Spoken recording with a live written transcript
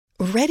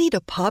Ready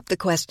to pop the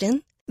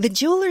question? The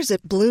jewelers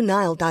at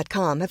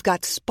BlueNile.com have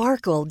got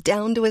sparkle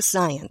down to a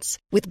science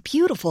with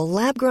beautiful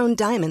lab-grown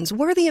diamonds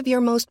worthy of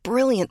your most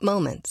brilliant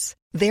moments.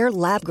 Their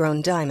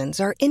lab-grown diamonds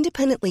are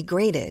independently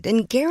graded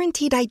and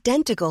guaranteed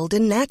identical to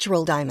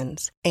natural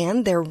diamonds,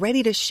 and they're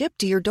ready to ship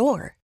to your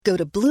door. Go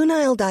to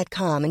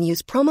BlueNile.com and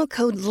use promo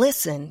code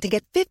LISTEN to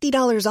get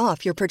 $50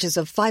 off your purchase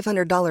of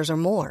 $500 or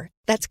more.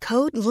 That's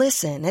code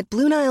LISTEN at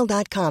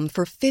BlueNile.com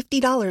for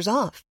 $50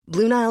 off.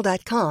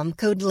 BlueNile.com,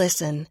 code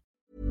LISTEN.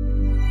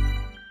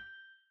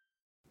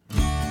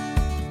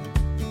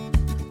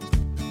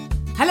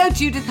 Hello,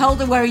 Judith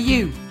Holder, where are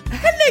you?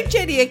 Hello,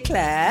 Jenny and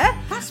Claire.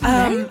 That's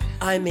my name.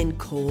 I'm in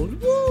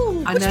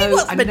Cornwall. I What do you know,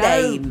 want I my know.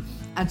 name?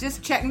 And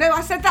just check. No,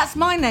 I said that's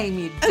my name,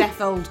 you deaf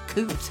old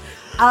coot.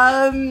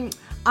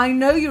 I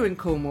know you're in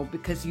Cornwall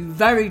because you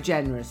very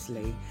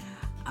generously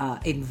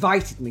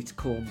invited me to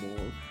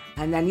Cornwall.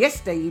 And then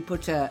yesterday you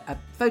put a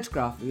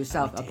photograph of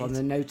yourself up on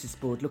the notice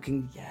board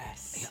looking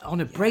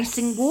on a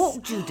bracing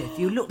walk, Judith.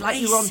 You look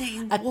like you're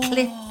on a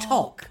cliff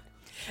top.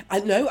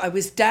 I know, I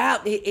was down.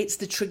 It's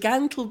the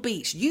Tregantle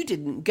Beach. You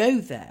didn't go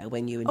there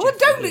when you and Oh, Jeff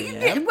don't were you?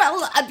 here.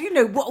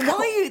 Well,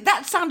 why?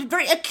 That sounded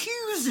very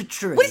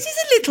accusatory. Well, it is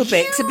a little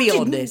bit, to be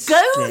You honest.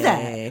 didn't go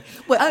there.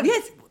 Well,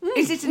 yes.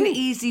 Is it an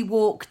easy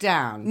walk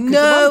down? 'Cause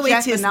No, the one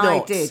Jeff it is and I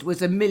not. did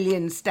was a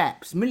million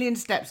steps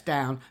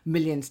down,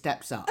 million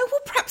steps up. Oh,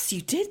 well, perhaps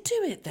you did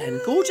do it then.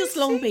 Gorgeous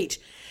Long Beach.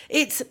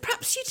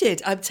 Perhaps you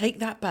did. I'd take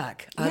that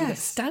back.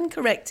 Yes. Stand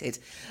corrected.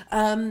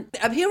 I'm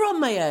here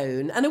on my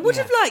own, and I would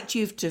have liked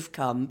you to have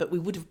come, but we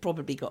would have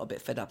probably got a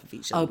bit fed up of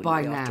each other. Oh, by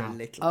wouldn't we, after now. a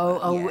little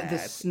while? The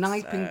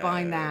sniping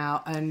by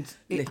now. And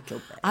Little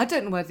bit. I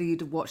don't know whether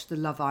you'd have watched the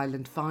Love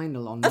Island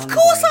final on Of Monday.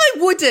 course I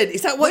wouldn't.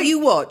 Is that what you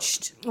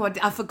watched? Well,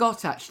 I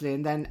forgot actually,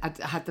 and then I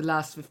had the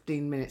last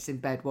 15 minutes in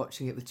bed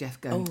watching it with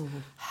Jeff going.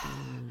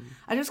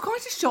 And it was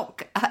quite a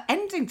shock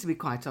ending, to be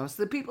quite honest.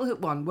 The people who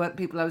won weren't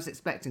people I was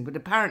expecting, but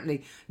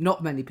apparently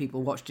not many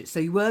people watched it. So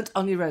you weren't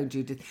on your own,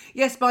 Judith.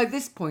 Yes, by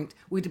this point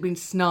we'd have been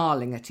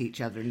snarling at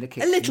each other in the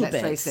kitchen. little let's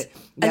bit. face it.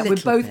 A Yeah, we're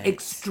little both bit.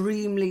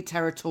 extremely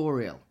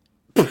territorial.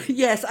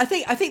 Yes, I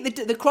think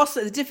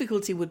the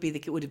difficulty would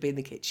have been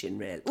the kitchen,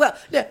 really. Well,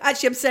 no,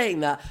 actually, I'm saying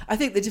that. I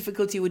think the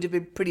difficulty would have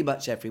been pretty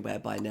much everywhere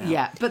by now.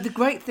 Yeah, but the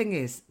great thing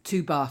is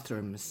 2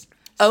 bathrooms.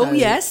 Oh, So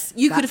yes.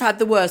 You could have that's- had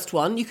the worst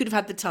one. You could have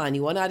had the tiny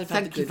one. I'd have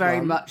had Thank the you good very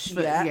one. much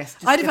for- Yeah. yes,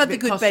 just I'd have a had the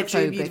bit good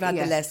bedroom. You'd have had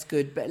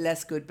claustrophobic, the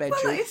less good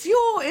bedroom.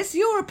 Well, it's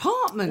your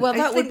apartment. Well, I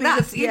that think would be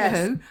that's, the- you yes.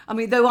 know. I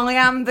mean, though I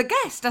am the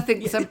guest, I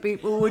think some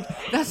people would.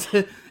 That's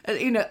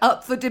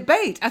up for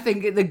debate. I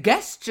think the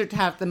guest should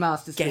have the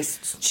master suite.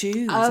 Guests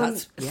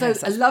choose. So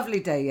a lovely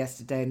day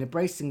yesterday and a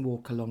bracing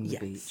walk along the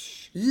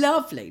beach.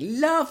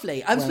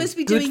 Lovely. I'm supposed to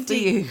be good doing for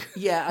you.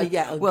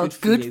 Yeah. Oh, Well,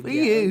 good good for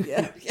Yeah, you.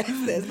 Yeah. Yes,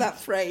 there's that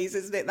phrase,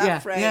 isn't it? That Yeah,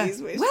 phrase.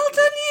 yeah. Which- Well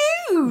done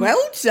you.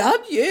 Well done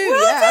you.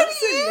 Well yeah, done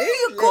absolutely.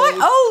 you. You're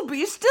quite old, but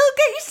you still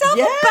get yourself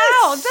Yes.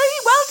 about, don't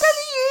you? Well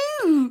done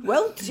you.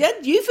 Well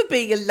done you for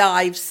being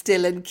alive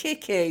still and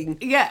kicking.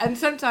 Yeah, and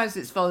sometimes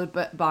it's followed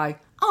by,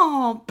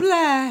 oh,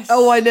 bless.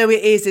 Oh, I know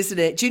it is, isn't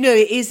it? Do you know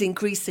it is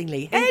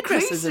increasingly?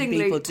 Hairdressers and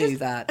people do just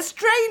that.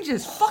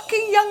 Strangers,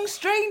 fucking young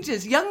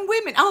strangers, young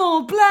women.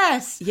 Oh,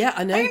 bless. Yeah,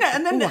 I know.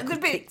 And then Oh, I they're a could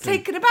bit kick them.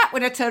 taken aback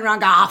when I turn around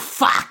and go, oh,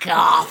 fuck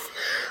off.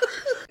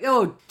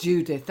 Oh,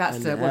 Judith, that's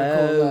what I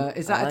call,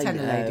 is that a I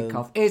tenor lady know.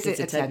 cough? Is It's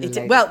it a tenor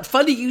lady? Well,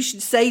 funny you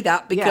should say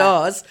that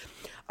because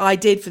I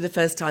did for the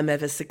first time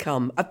ever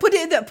succumb. I put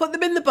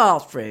them in the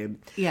bathroom.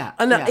 Yeah,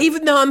 And yeah.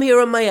 even though I'm here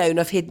on my own,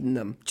 I've hidden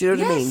them. Do you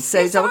know what I mean? Yes, So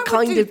I I'm would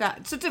kind do of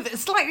that, sort of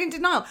slightly in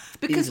denial,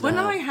 because when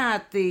I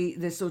had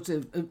the sort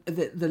of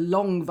the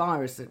long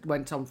virus that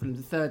went on from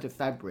the 3rd of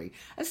February,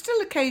 it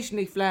still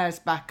occasionally flares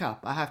back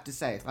up. I have to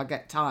say, if I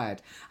get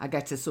tired, I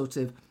get a sort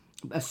of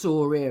a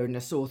sore ear and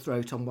a sore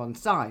throat on one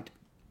side,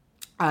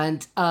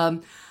 and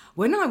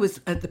when I was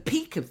at the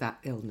peak of that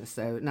illness,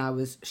 though, and I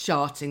was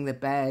sharting the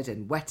bed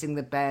and wetting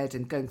the bed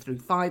and going through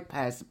 5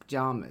 pairs of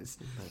pyjamas,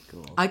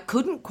 I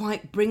couldn't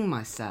quite bring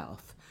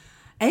myself,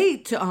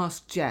 to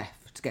ask Jeff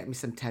to get me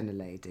some tenor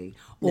lady,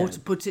 or to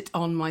put it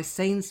on my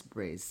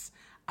Sainsbury's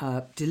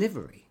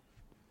delivery.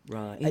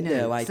 right. You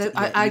know, I so did-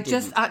 I you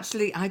just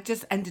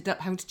didn't. ended up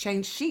having to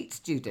change sheets,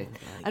 Judith.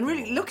 And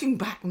really looking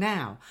back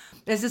now,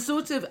 there's a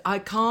sort of, I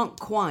can't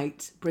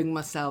quite bring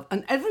myself,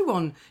 and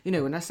everyone, you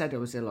know, when I said I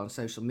was ill on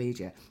social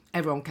media,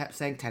 everyone kept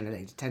saying tenor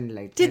lady, tenor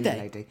lady, Did tenor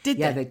they? lady. Did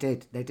yeah, they?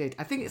 they did.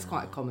 I think it's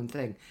quite a common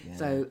thing.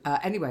 So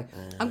anyway,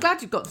 I'm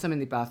glad you've got some in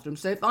the bathroom.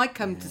 So if I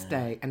come to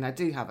stay and I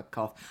do have a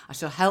cough, I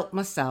shall help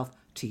myself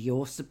to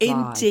your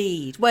supply.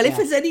 Indeed. Well, if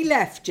there's any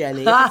left, Jenny,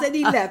 if there's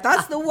any left,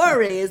 that's the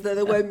worry, is that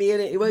there won't be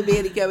any. It won't be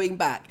any going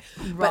back.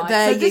 But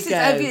there so you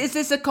go. Is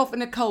this a cough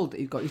and a cold that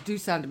you've got? You do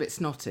sound a bit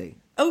snotty.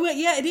 Oh, well,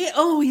 yeah, it is.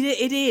 Oh,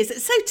 it is.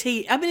 It's so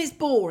I mean, it's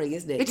boring,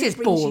 isn't it? It just is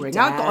brings you boring.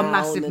 I've got a down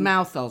massive and-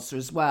 mouth ulcer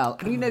as well.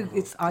 And you know,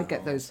 I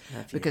get those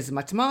because of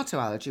my tomato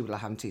allergy. Well, I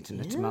haven't eaten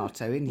a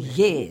tomato in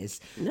years.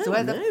 So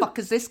where the fuck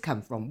has this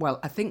come from? Well,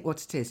 I think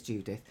what it is,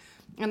 Judith,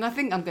 and I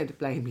think I'm going to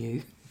blame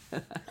you.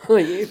 Are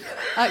you?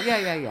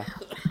 Yeah.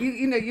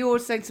 You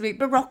always saying to me,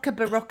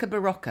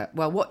 Barocca.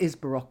 Well, what is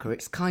Barocca?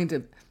 It's kind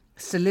of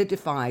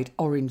solidified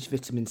orange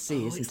vitamin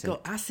C, isn't it? It's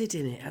got acid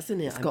in it,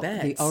 hasn't it? It's got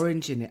the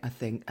orange in it, I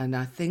think. And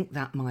I think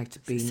that might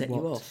have been Set you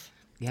off.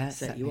 Yeah,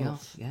 Set you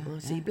off. Yeah. Oh,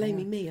 so you're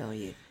blaming me, are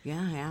you?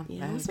 Yeah, I am.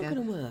 Yeah, it's not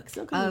going to work. It's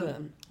not going to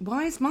work.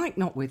 Why is Mike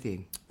not with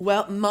you?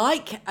 Well,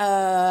 Mike,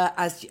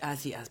 as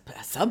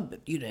some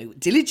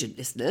diligent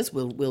listeners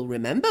will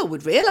remember,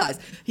 would realise,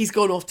 he's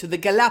gone off to the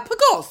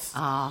Galapagos.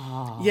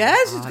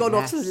 Yes, he's gone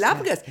off to the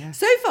Galapagos. Yes.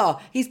 So far,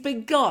 he's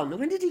been gone.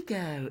 When did he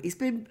go? He's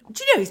been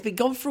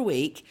gone for a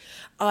week.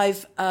 I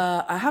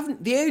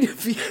haven't the only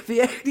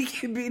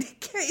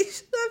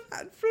communication I've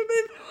had from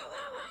him.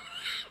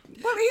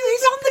 Well,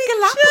 he's on the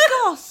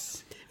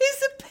Galapagos.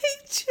 It's a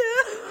picture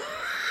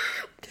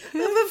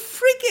of a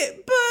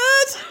frigate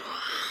bird.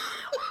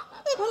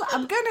 Well,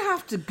 I'm going to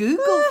have to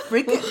Google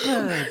frigate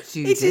bird,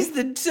 Judy. It is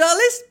the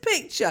dullest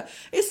picture.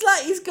 It's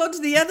like he's gone to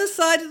the other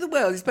side of the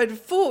world. He's paid a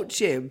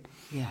fortune.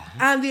 Yeah.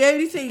 And the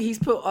only thing he's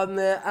put on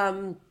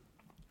the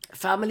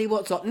family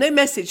WhatsApp, no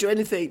message or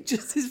anything,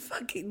 just his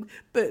fucking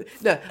bird.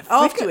 No,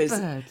 afterwards.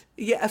 Bird.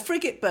 Yeah, a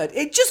frigate bird.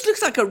 It just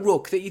looks like a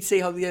rook that you'd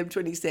see on the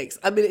M26.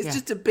 I mean, it's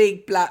just a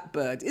big black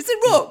bird. It's a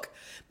rook.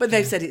 But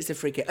they've said it's a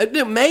frigate.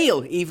 No,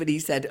 male, even, he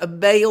said. A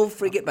male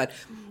frigate bird.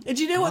 And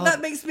do you know what that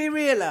makes me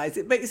realise?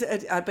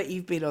 I bet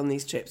you've been on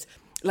these trips.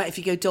 Like if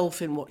you go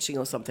dolphin watching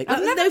or something.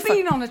 I've never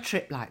been on a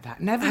trip like that.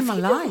 Never in my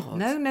life.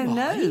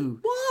 No.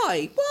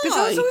 Why? Because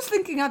I was always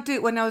thinking I'd do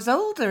it when I was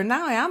older, and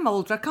now I am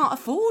older. I can't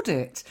afford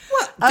it.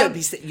 Well, don't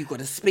be. You've got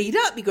to speed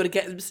up. You've got to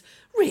get them.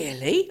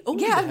 Really? Oh,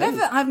 yeah,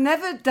 no. I've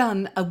never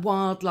done a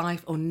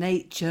wildlife or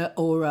nature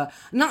or a.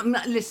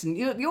 Listen,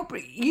 you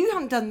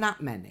haven't done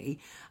that many.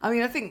 I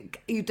mean, I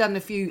think you've done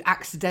a few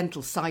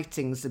accidental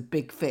sightings of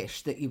big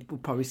fish that you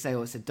would probably say,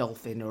 oh, it's a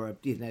dolphin or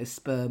a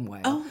sperm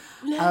whale. Oh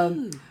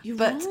no, you're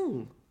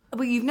wrong.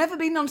 Well, you've never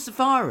been on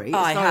safari.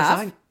 I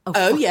have.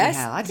 Oh yes,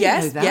 hell, I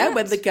didn't know that. Yeah.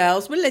 When the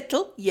girls were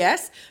little,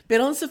 yes, been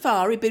on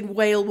safari, been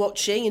whale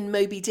watching in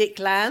Moby Dick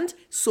Land,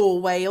 saw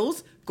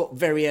whales. Got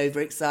very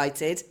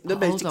overexcited. The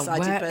most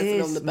excited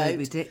person on the boat.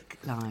 Moby Dick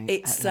Line?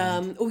 It's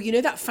you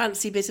know that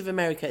fancy bit of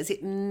America? Is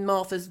it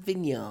Martha's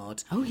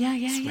Vineyard? Oh yeah.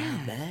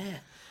 Round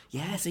there.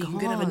 Yeah, so you can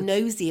go and have a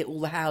nosy at all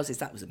the houses.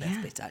 That was the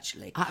best bit,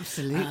 actually.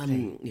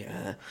 Absolutely.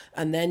 Yeah,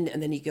 and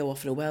then you go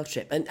off on a whale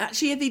trip. And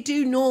actually, they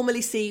do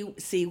normally see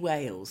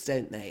whales,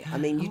 don't they? I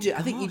mean, you do.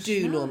 I think you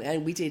do normally.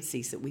 And we did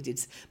see some. But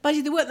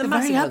they weren't the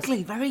massive very ones.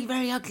 ugly, very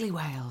very ugly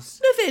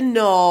whales. No, they're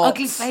not.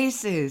 Ugly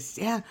faces.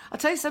 Yeah, I'll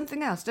tell you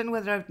something else. Don't know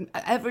whether I've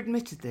ever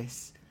admitted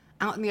this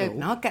out in the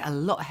open. I'll get a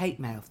lot of hate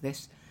mail for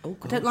this. Oh,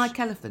 I don't like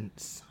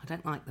elephants. I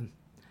don't like them.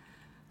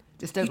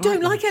 Just don't. You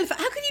don't like elephants?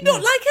 How can you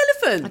not like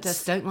elephants? I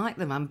just don't like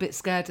them. I'm a bit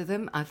scared of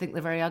them. I think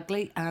they're very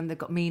ugly and they've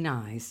got mean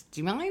eyes. Do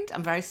you mind?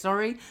 I'm very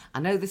sorry. I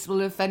know this will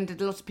have offended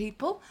a lot of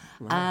people.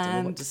 Well, I don't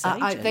know what to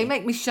say, they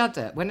make me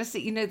shudder when I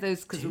see,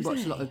 those, because we watch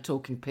they? a lot of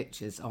Talking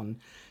Pictures on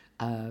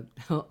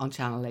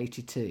Channel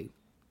 82,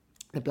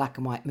 the black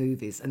and white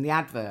movies, and the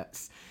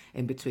adverts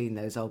in between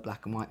those old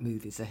black and white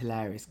movies are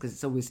hilarious because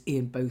it's always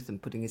Ian Botham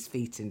putting his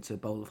feet into a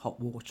bowl of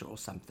hot water or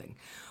something,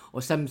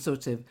 or some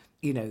sort of,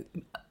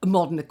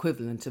 modern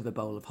equivalent of a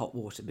bowl of hot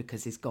water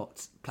because he's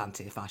got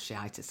plantar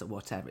fasciitis or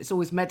whatever. It's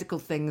always medical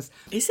things.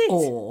 Is it?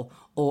 Or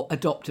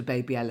adopt a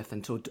baby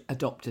elephant or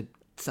adopt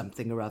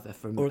something or other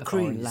from a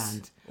foreign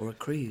land. Or a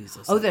cruise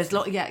or something. Oh, there's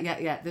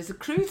yeah. There's a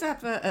cruise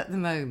advert at the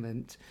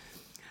moment.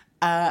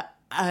 And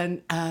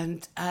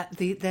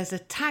there's a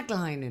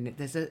tagline in it.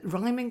 There's a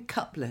rhyming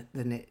couplet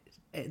in it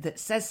that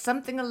says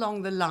something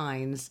along the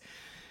lines,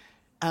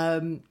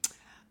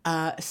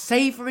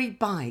 savoury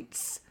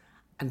bites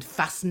and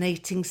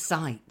fascinating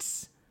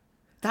sights.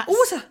 That's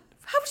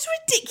How was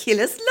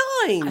ridiculous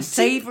line?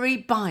 Savoury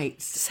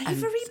bites.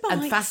 Bites?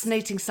 And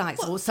fascinating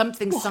sights, or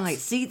something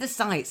sights. See the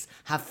sights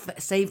have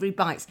savoury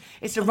bites.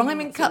 It's a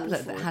rhyming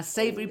couplet that has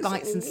savoury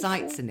bites and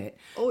sights in it.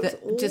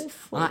 It's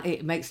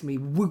it makes me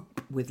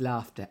whoop with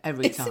laughter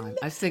every time.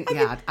 I think,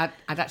 I'd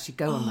actually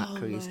go on that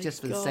cruise just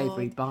for the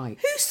savoury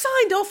bites. Who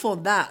signed off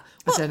on that?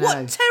 I don't know.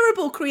 What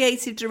terrible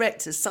creative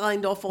director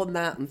signed off on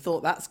that and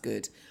thought that's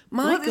good?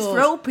 My God. It's for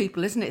old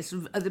people, isn't it?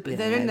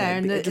 They're in there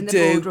in the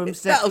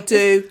boardrooms. That'll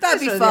do. That'll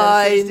be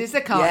fine. They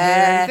can't hear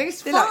anything.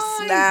 It's they're fine.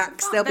 like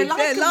snacks. They'll be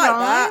like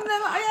that.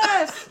 They're like,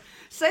 yes.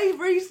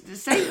 Savoury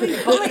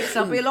bites.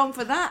 I'll be along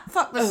for that.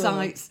 Fuck the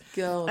sights.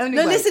 God.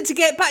 Anyway. No, listen, to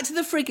get back to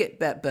the frigate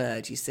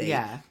bird, you see.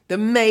 Yeah. The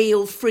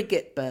male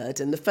frigate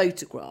bird and the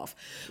photograph.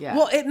 Yeah.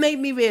 What it made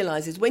me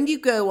realise is when you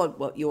go on,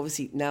 well, you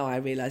obviously, now I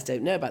realise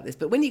don't know about this,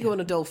 but when you go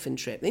on a dolphin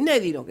trip, they know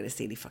that you're not going to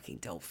see any fucking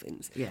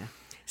dolphins. Yeah.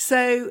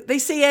 So they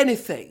see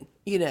anything,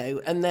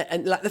 and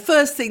like the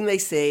first thing they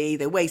see,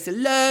 they waste a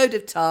load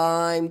of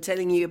time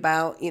telling you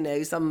about,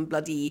 some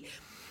bloody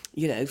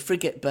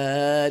frigate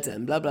bird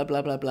and blah, blah,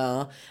 blah, blah,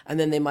 blah. And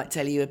then they might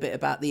tell you a bit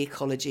about the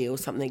ecology or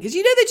something. Because,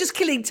 they're just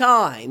killing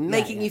time,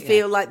 making you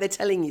feel like they're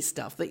telling you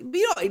stuff that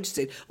you're not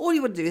interested. All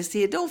you want to do is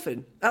see a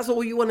dolphin. That's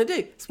all you want to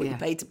do. That's what you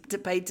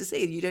paid to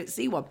see, and you don't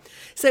see one.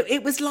 So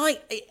it was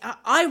like,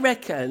 I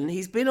reckon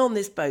he's been on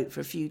this boat for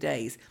a few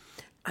days,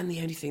 and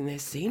the only thing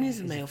they've seen is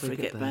a male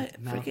frigate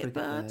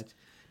bird.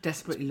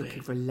 Desperately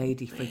looking for a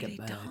lady frigate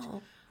bird.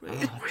 Dull.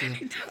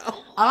 Really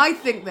dull. I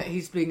think that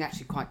he's being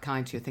actually quite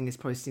kind to you. I think he's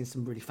probably seen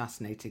some really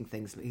fascinating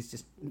things, but he's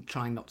just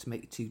trying not to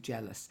make you too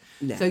jealous.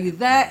 No. So you're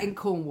there in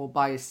Cornwall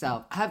by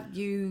yourself. Have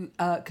you,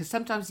 because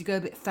sometimes you go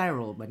a bit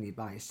feral when you're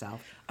by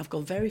yourself. I've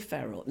gone very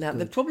feral. Now,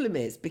 the problem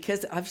is,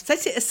 because I've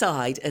set it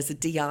aside as a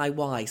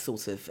DIY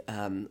sort of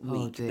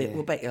week.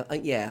 Dear.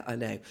 Yeah, I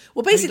know.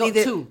 Well, basically...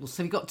 tools.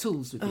 Have you got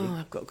tools with you? Oh,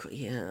 I've got,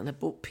 and I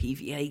bought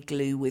PVA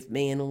glue with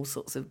me and all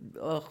sorts of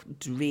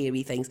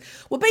dreary things.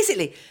 Well,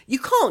 basically, you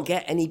can't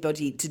get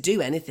anybody to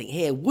do anything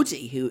here.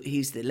 Woody,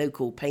 who's the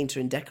local painter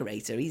and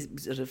decorator, he's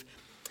sort of...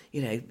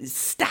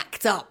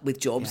 stacked up with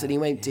jobs, and he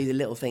won't do the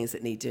little things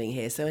that need doing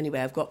here. So anyway,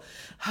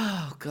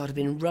 I've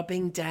been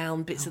rubbing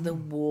down bits of the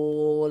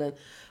wall, and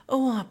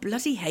I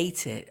bloody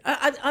hate it.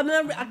 I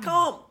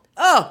can't.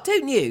 Oh,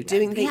 don't you?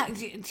 Doing the...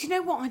 Do you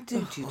know what I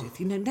do, Judith?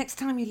 Next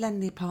time you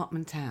lend the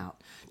apartment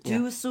out,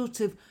 do a sort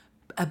of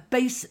a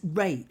base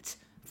rate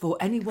for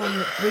anyone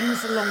that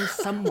brings along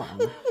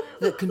someone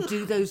that can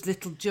do those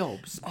little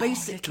jobs.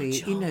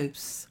 Basically,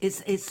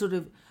 it's sort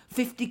of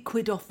 50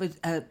 quid off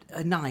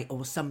a night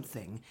or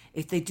something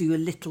if they do a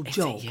little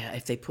job.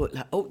 If they put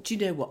do you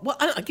know what? Well,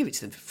 I'll give it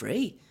to them for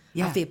free.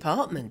 Yeah. At the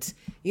apartment,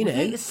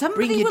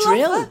 bring your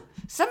drill.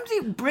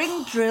 Somebody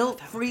bring drill,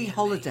 free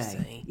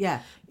holiday.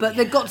 Yeah, but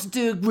they've got to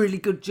do a really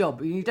good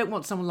job. You don't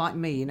want someone like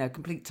me,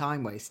 complete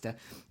time waster,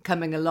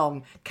 coming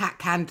along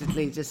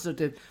cat-handedly, just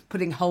sort of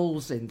putting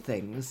holes in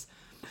things.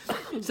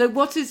 So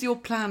what is your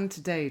plan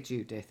today,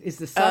 Judith? Is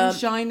the sun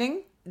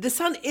shining? The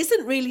sun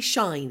isn't really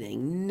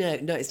shining. No,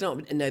 it's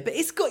not. No, but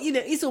it's got,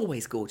 it's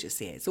always gorgeous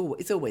here. It's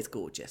always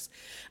gorgeous.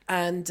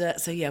 And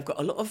I've got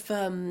a lot of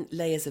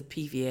layers of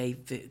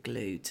PVA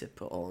glue to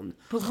put on.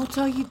 But what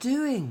are you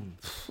doing?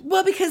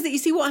 Well, because you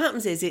see, what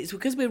happens is it's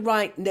because we're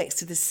right next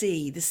to the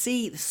sea. The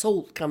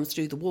salt comes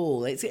through the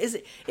wall. It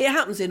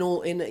happens in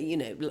all,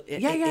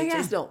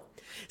 It's not.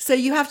 So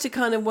you have to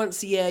kind of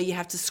once a year, you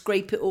have to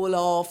scrape it all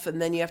off, and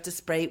then you have to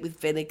spray it with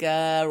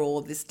vinegar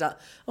or this stuff.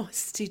 Oh,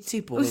 it's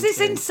too boring. Was this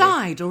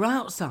inside or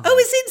outside? Oh,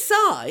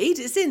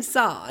 it's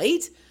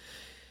inside.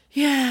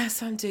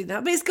 Yes, I'm doing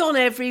that. But it's gone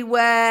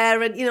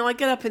everywhere, and, I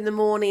get up in the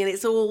morning and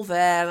it's all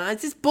there, and I'm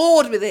just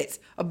bored with it.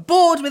 I'm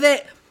bored with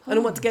it, and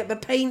I want to get my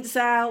paints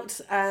out,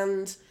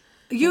 and...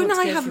 You and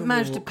I haven't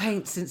managed to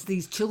paint since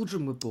these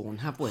children were born,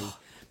 have we?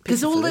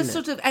 Because all this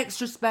sort of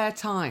extra spare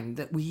time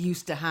that we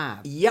used to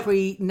have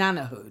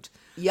pre-nanahood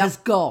has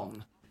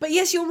gone. But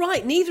yes, you're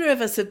right. Neither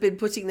of us have been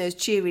putting those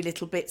cheery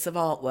little bits of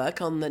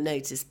artwork on the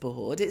notice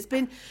board.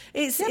 But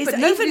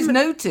nobody's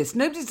noticed.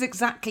 Nobody's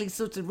exactly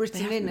sort of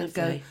written in and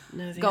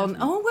gone,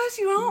 where's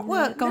your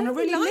artwork gone? I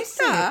really miss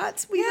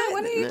that.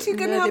 When are you two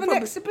going to have an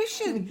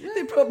exhibition?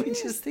 They probably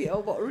just think,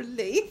 what a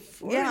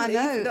relief. I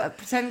know.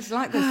 Pretend to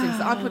like those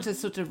things. I put a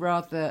sort of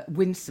rather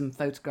winsome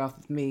photograph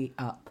of me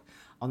up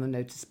on the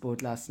notice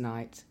board last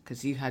night,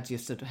 because you had your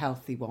sort of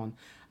healthy one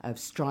of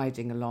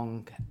striding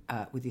along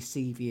with your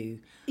sea view.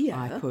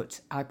 Yeah.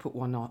 I put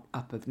one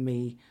up of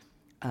me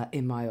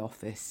in my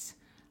office.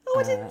 Oh,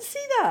 I didn't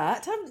see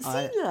that. I haven't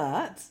seen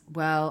that.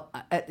 Well,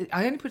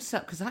 I only put it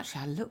up because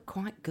actually I look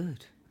quite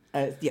good.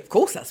 Of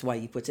course, that's why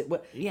you put it.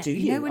 Well, yeah. Do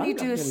you know when you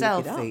do a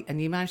selfie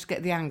and you manage to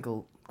get the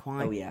angle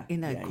quite,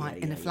 in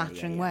a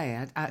flattering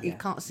way? You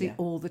can't see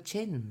all the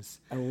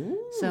chins. Oh.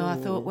 So I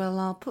thought, well,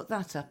 I'll put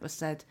that up. I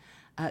said,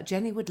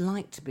 Jenny would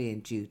like to be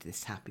in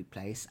Judith's happy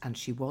place, and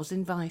she was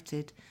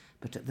invited,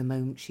 but at the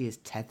moment she is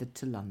tethered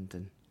to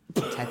London.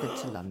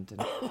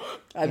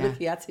 I'm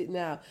looking at it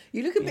now.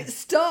 You look a bit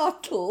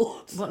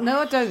startled. Well,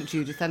 no, I don't,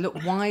 Judith. I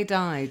look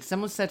wide-eyed.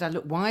 Someone said I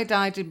look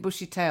wide-eyed and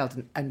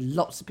bushy-tailed, and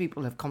lots of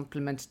people have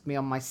complimented me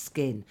on my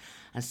skin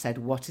and said,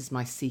 what is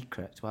my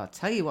secret? Well, I'll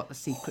tell you what the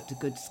secret to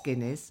good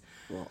skin is.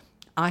 What?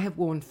 I have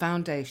worn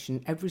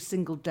foundation every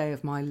single day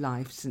of my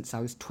life since I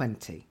was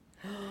 20.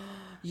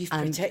 You've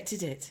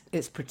protected it.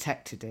 It's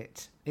protected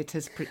it. It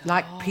has,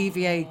 like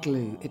PVA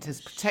glue, it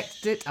has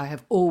protected it. I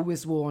have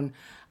always worn,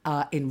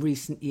 in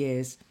recent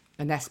years,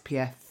 an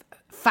SPF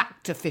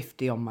factor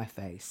 50 on my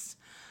face.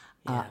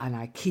 And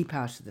I keep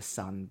out of the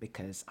sun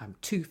because I'm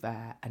too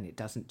fair and it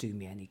doesn't do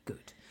me any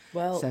good.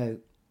 Well, so,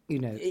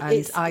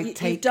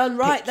 you've done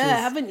right there,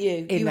 haven't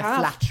you? In a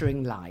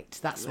flattering light.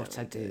 That's what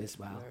I do as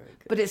well.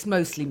 But it's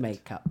mostly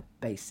makeup,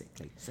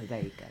 basically. So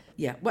there you go.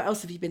 Yeah. What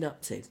else have you been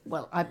up to?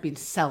 Well, I've been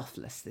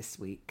selfless this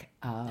week.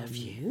 Have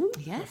you?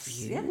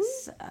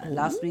 Yes.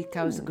 Last week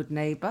I was a good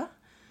neighbour.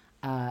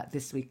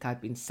 This week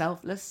I've been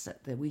selfless.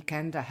 At the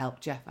weekend I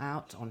helped Jeff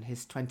out on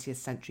his 20th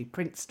century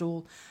print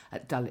stall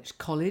at Dulwich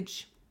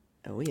College.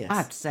 Oh, yes. I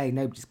have to say,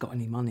 nobody's got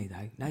any money,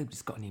 though.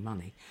 Nobody's got any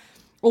money.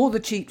 All the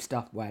cheap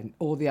stuff went,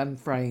 all the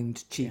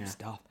unframed cheap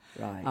stuff.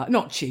 Right.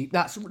 Not cheap.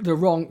 That's the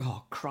wrong.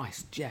 Oh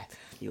Christ, Jeff.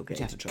 You'll get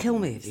Jeff, into trouble kill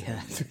when me you if you say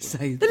heard that. me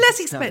say The this. less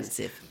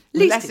expensive.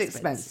 Less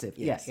expensive.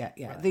 Yes. Yeah.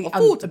 Right. The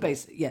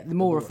Affordable. the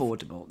more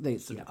affordable. The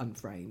sort of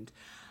unframed.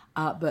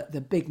 But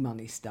the big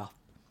money stuff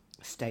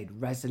stayed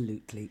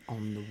resolutely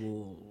on the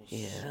walls.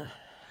 Yeah.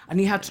 And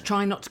you had to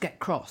try not to get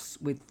cross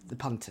with the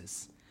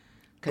punters.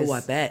 Oh,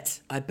 I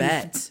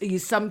bet. You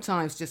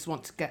sometimes just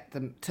want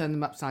to turn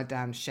them upside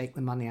down, shake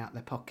the money out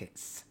their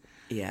pockets.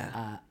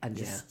 Yeah. And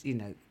just,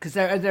 because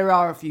there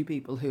are a few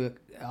people who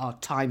are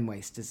time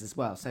wasters as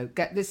well. So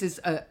this is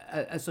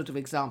a sort of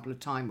example of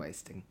time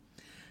wasting.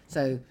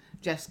 So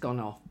Jeff's gone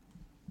off,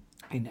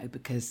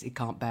 because he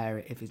can't bear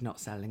it if he's not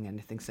selling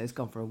anything. So he's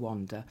gone for a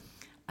wander.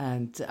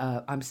 And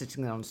I'm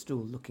sitting there on a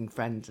stool looking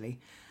friendly.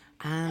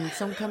 And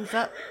someone comes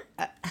up.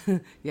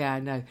 Yeah, I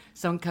know.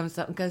 Someone comes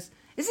up and goes,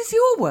 "Is this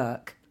your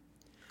work?"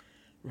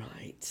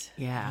 Right.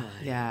 Yeah, right,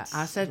 yeah.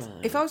 I said, right.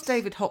 if I was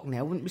David Hockney,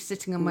 I wouldn't be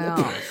sitting on my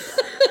arse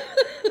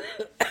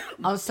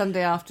on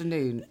Sunday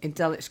afternoon in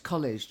Dulwich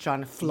College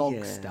trying to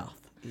flog stuff.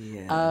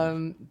 Yeah.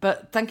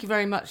 But thank you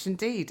very much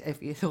indeed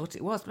if you thought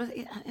it was. But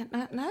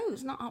no,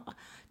 it's not.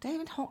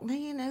 David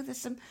Hockney,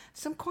 there's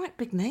some quite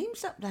big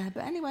names up there.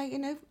 But anyway,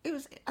 it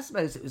was. I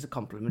suppose it was a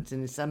compliment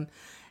in some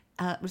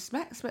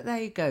respects. But there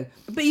you go.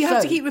 But you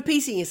have to keep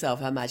repeating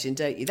yourself, I imagine,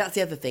 don't you? That's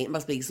the other thing. It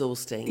must be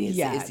exhausting.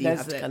 You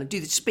have to kind of do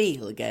the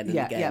spiel again and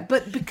again. Yeah,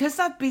 but because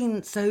I've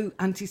been so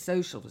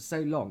antisocial for so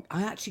long,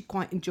 I actually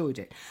quite enjoyed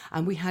it.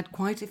 And we had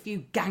quite a few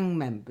gang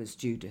members,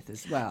 Judith,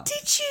 as well.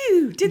 Did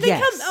you? Did they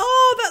Yes. come?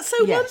 Oh, that's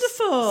so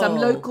wonderful. Some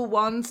local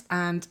ones,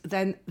 and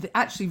then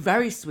actually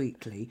very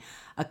sweetly,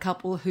 a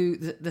couple who,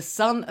 the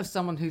son of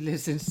someone who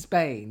lives in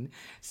Spain,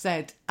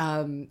 said,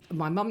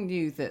 my mum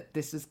knew that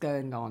this was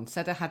going on,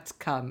 said I had to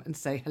come and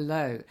say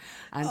hello,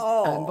 and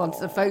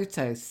wanted a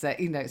photo, so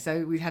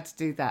we had to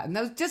do that. And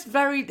that was just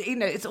very,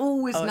 it's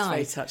always nice.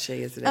 It's very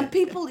touchy, isn't it? And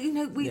people,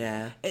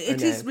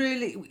 it is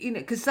really,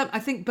 because I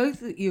think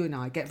both you and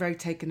I get very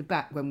taken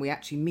aback when we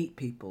actually meet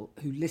people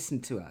who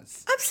listen to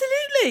us.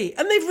 Absolutely.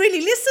 And they've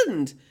really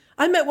listened.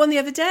 I met one the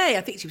other day.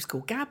 I think she was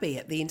called Gabby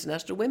at the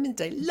International Women's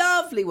Day.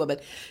 Lovely woman.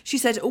 She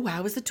said, "Oh,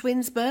 how was the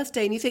twins'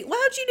 birthday?" And you think, well,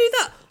 how do you do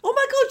that? Oh,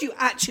 my God, you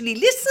actually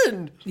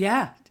listen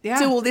Yeah.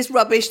 to all this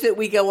rubbish that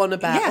we go on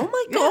about. Yeah, Oh,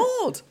 my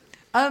God.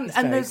 And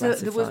very there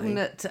was one gratifying.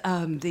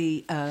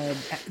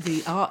 at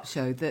the art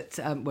show that,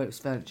 it was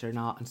furniture and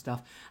art and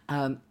stuff,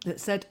 that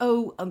said,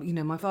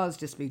 my father's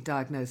just been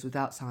diagnosed with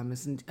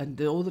Alzheimer's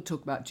and all the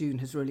talk about June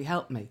has really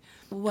helped me.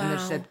 Wow. And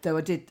she said, though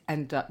I did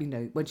end up,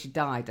 when she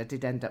died, I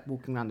did end up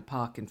walking around the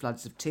park in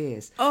floods of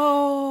tears.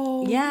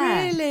 Oh,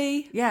 Yeah.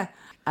 really? Yeah.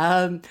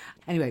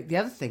 Anyway, the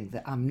other thing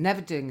that I'm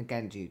never doing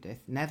again, Judith,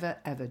 never,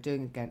 ever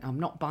doing again, I'm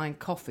not buying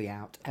coffee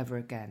out ever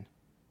again.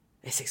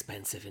 It's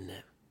expensive, isn't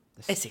it?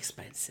 It's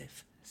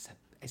expensive.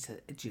 It's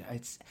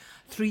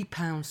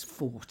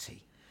 £3.40.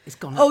 It's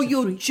gone. Oh, up to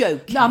you're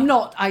joking. No, I'm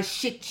not. I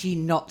shit ye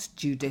not,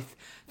 Judith.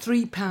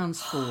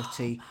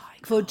 £3.40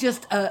 for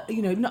just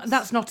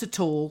that's not at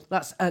all.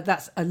 That's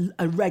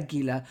a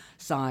regular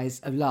size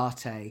of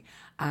latte,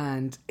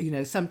 and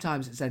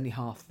sometimes it's only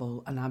half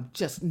full, and I'm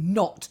just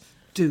not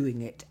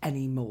doing it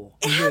anymore.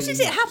 How did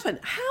it happen?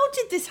 How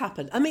did this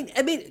happen? I mean,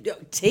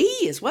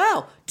 tea as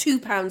well.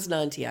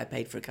 £2.90 I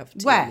paid for a cup of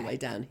tea Where? on the way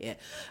down here.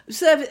 A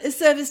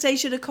service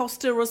station, a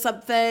Costa or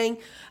something,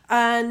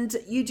 and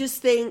you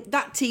just think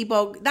that tea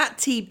bag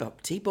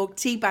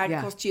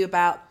Yeah. cost you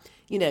about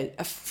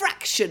a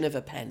fraction of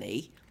a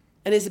penny,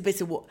 and it's a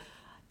bit of what.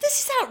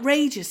 This is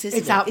outrageous, isn't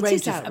it? It's outrageous. It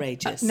is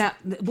outrageous. Now,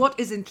 what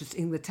is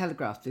interesting, the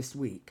Telegraph this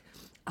week,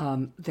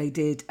 they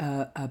did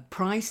a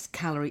price,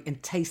 calorie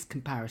and taste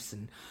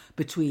comparison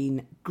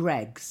between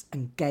Greggs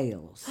and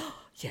Gales.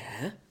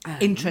 Yeah.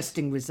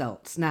 Interesting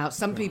results. Now,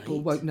 some people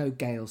won't know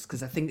Gales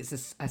because I think it's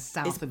a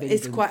south of England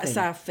It's quite a thing.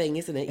 south thing,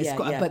 isn't it?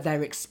 Yeah. But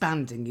they're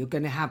expanding. You're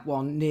going to have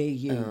one near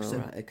you.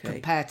 okay.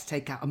 Prepare to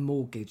take out a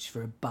mortgage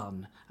for a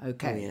bun.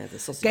 Okay. Oh, yeah, the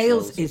sausage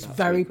Gales rolls are is about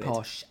very £3.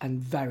 posh and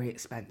very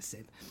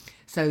expensive.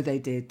 So they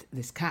did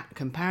this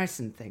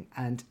comparison thing,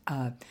 and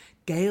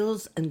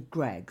Gales and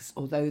Greggs,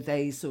 although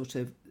they sort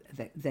of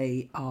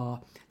they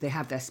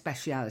have their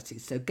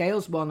specialities. So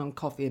Gales won on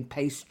coffee and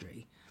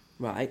pastry.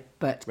 Right.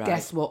 But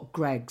guess what,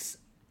 Greggs?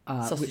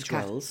 Sausage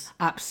rolls.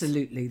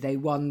 Absolutely, they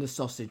won the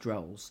sausage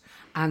rolls,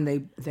 and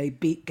they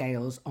beat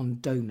Gales on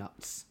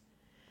donuts.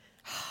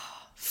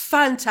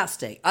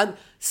 Fantastic. I'm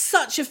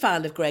such a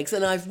fan of Greggs,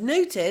 and I've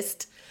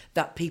noticed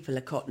that people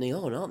are cottoning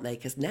on, aren't they?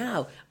 Because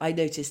now I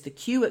notice the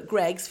queue at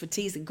Greggs for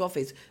teas and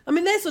coffees. I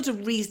mean, they're sort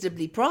of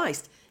reasonably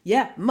priced.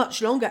 Yeah,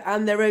 much longer,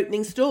 and they're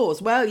opening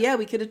stores. Well, yeah,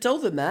 we could have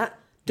told them that.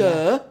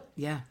 Duh.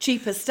 Yeah.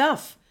 Cheaper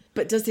stuff.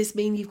 But does this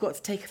mean you've got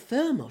to take a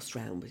thermos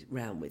round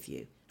with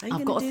you? How are you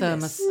I've gonna got a do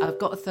thermos. this? I've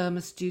got a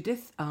thermos,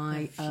 Judith.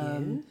 Right.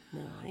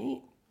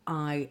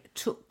 I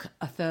took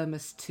a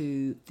thermos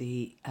to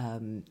the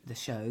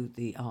show,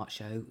 the art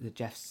show, the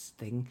Jeff's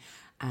thing,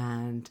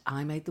 and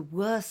I made the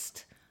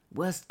worst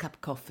cup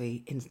of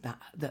coffee in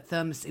that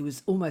thermos. It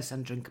was almost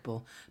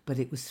undrinkable, but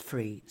it was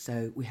free,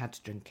 so we had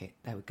to drink it.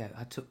 There we go.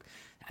 I took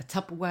a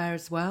Tupperware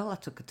as well. I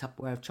took a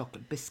Tupperware of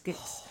chocolate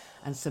biscuits.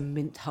 and some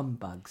mint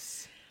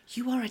humbugs.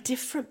 You are a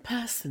different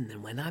person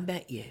than when I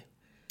met you.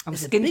 I'm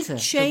There's a big skinter.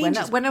 change,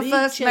 When I big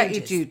first met you,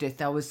 changes.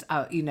 Judith, I was,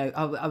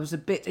 I was a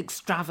bit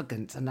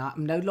extravagant, and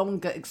I'm no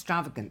longer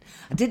extravagant.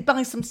 I did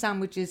buy some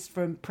sandwiches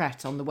from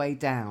Pret on the way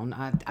down.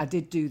 I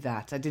did do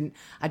that. I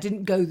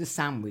didn't go the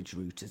sandwich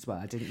route as well.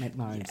 I didn't make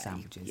my own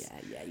sandwiches.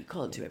 Yeah, you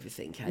can't do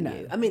everything, can No,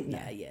 you? I mean,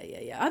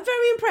 yeah. I'm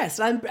very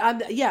impressed.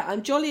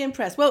 I'm jolly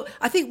impressed. Well,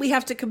 I think we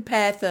have to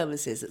compare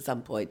thermoses at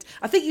some point.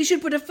 I think you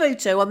should put a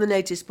photo on the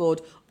notice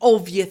board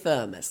of your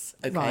thermos,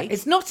 okay? Right.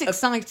 It's not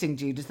exciting,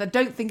 Judith. I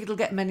don't think it'll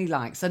get many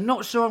likes. I'm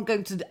not sure I'm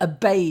going to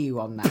obey you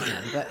on that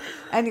one. But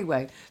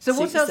anyway, so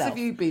what Suit else yourself. have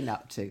you been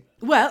up to?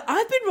 Well,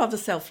 I've been rather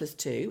selfless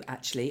too,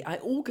 actually. I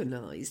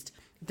organised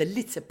the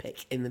litter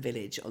pick in the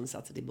village on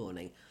Saturday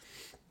morning.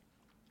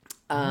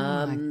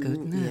 Oh, my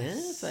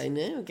goodness. Yes, I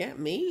know. Get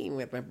me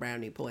with my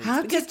brownie points.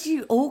 How Because- did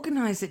you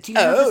organise it? Do you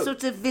have a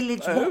sort of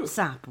village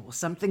WhatsApp or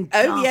something?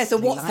 Oh, yes, a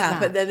ghastly like WhatsApp,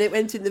 that? and then it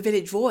went in the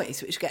Village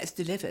Voice, which gets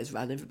delivered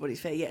around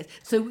everybody's face. Yes.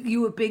 So you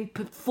were being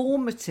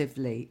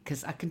performatively,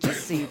 because I can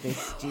just see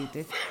this,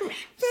 Judith.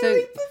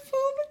 Very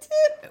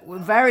performative. We're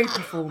very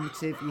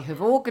performative. You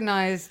have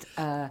organised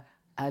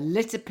a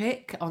litter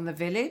pick on the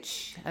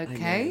village,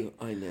 okay?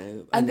 I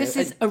know. And this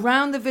is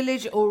around the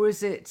village, or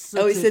is it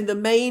sort it's of... in the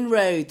main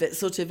road that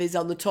sort of is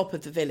on the top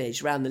of the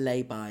village, around the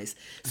lay-bys.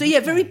 So,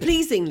 yeah, very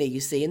pleasingly, you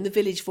see, in the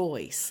Village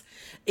Voice,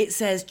 it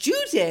says,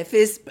 Judith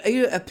is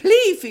a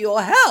plea for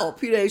your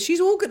help. You know,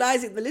 she's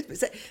organising the litter.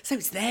 So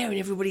it's there and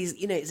everybody's,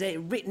 it's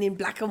written in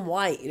black and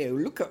white,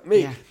 look at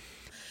me. Yeah.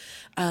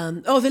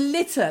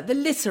 The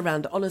litter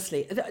around,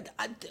 honestly,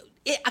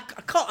 I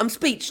can't, I'm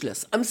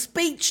speechless.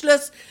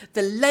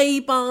 The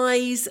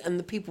lay-bys and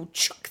the people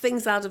chuck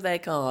things out of their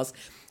cars.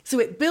 So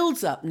it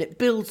builds up,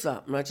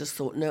 and I just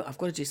thought, no, I've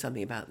got to do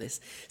something about this.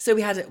 So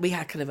we had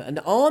kind of an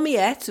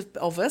armiette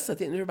of us. I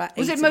think there were about 8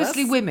 Was it of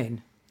mostly us.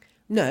 women?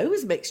 No, it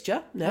was a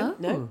mixture. No.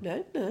 I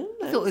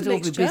thought it was all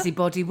the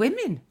busybody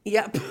women.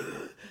 Yep.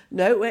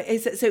 No,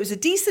 so it was a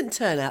decent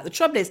turnout. The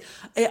trouble is,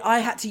 I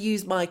had to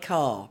use my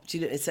car. Do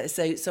you know?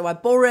 So I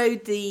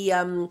borrowed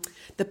the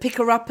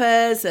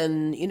picker-uppers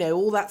and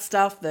all that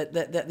stuff that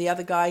the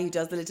other guy who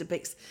does the litter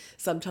picks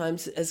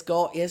sometimes has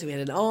got. Yes, we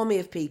had an army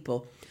of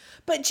people.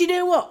 But do you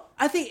know what?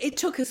 I think it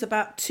took us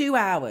about 2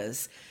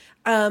 hours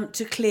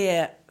to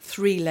clear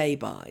 3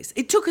 lay-bys.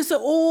 It took us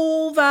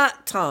all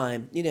that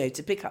time,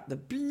 to pick up the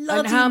bloody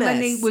And how mess.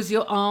 many was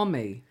your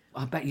army?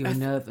 I bet you were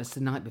nervous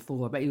the night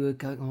before. I bet you were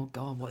going, oh,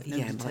 God, what if Yeah,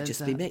 nobody it might turns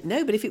just up? be me.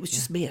 No, but if it was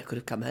just me, I could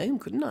have come home,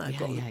 couldn't I? I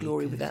got yeah, the you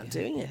glory could, without yeah,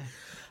 doing it.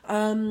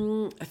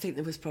 I think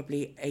there was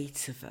probably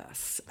 8 of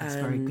us. That's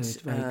very good,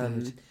 very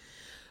good.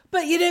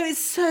 But it's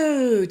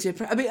so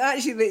different. I mean,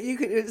 actually,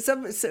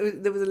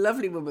 there was a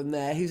lovely woman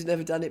there who's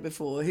never done it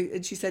before,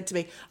 and she said to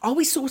me, "Are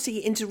we sorting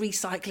it into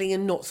recycling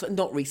and not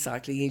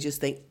recycling?" You just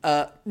think,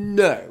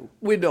 no,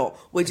 we're not.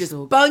 We're just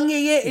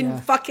bunging it in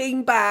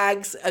fucking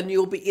bags, and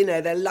you'll be,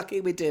 they're lucky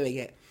we're doing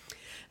it.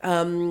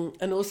 And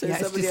also, Yeah,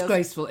 it's somebody else.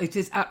 disgraceful. It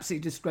is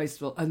absolutely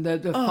disgraceful. And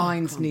the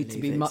fines need to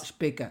be believe it. much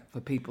bigger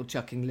for people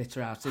chucking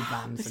litter out in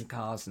vans and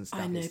cars and stuff.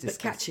 I know, It's but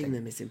disgusting. catching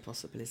them is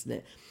impossible, isn't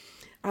it?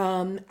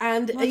 Well, I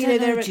don't know,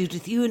 there are-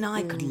 Judith, you and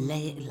I could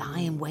lie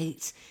in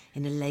wait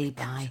in a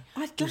lay-by.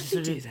 I'd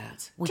gladly do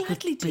that. We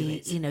Gladly could do be,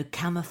 it.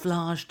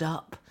 camouflaged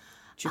up.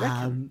 Do you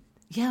reckon?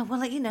 Yeah, well,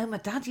 my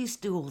dad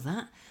used to do all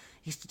that.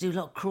 He used to do a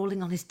lot of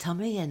crawling on his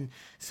tummy and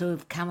sort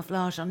of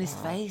camouflage on his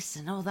face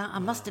and all that. I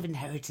must have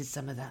inherited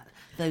some of those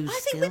I think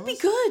skills. we'd be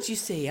good, you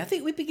see. I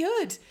think we'd be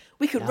good.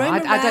 We could No, roam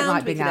around. I don't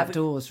like we being could have a-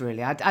 outdoors,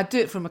 really. I'd do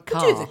it from a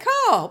car. do the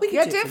car. We could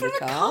Yeah, do do it it from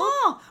from a the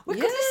car. We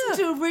could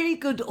listen to a really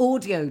good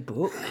audio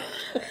book,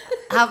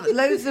 have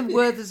loads of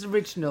Werther's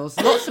originals,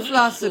 lots of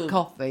glasses of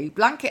coffee,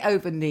 blanket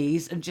over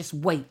knees, and just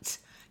wait.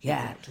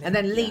 Yeah, and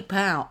then leap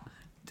out.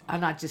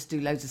 And I'd just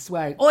do loads of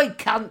swearing. Oi,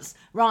 cunts!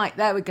 Right,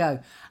 there we go.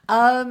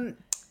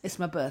 It's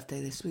my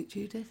birthday this week,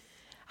 Judith.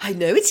 I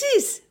know it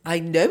is. I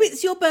know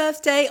it's your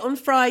birthday on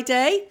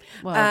Friday.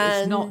 Well,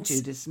 it's not,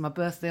 Judith. It's my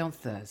birthday on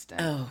Thursday.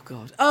 Oh,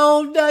 God.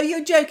 Oh, no,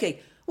 you're joking.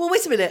 Well,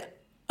 wait a minute.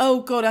 Oh,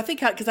 God, I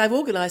think because I've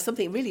organised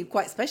something really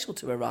quite special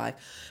to arrive.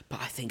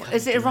 But I think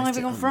Is it organised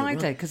arriving on the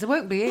Friday? right- Because I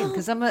won't be in,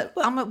 because I'm at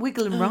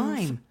Wiggle and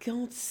Rhyme. For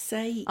God's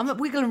sake. I'm at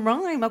Wiggle and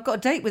Rhyme. I've got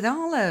a date with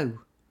Arlo.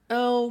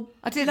 Oh,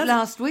 I did bloody-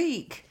 last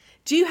week.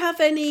 Do you have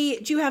any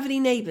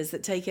neighbours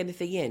that take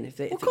anything in? If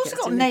Of course, I've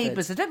got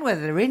neighbours. I don't know whether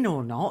they're in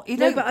or not.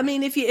 No, but I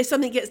mean, if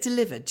something gets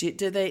delivered, do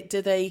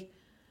they?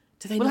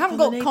 Well, I knock haven't on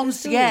got the neighbours'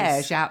 concierge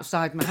doors?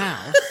 outside my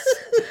house.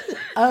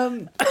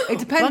 It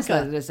depends bugger.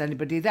 whether there's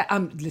anybody there.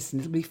 Listen,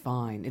 it'll be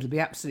fine. It'll be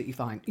absolutely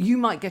fine. You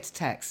might get a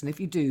text, and if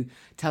you do,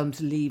 tell them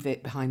to leave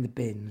it behind the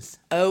bins.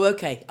 Oh,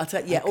 okay. I'll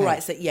tell. Yeah, Okay. all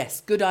right. So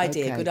yes, good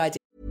idea. Okay. Good idea.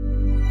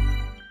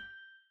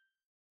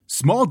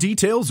 Small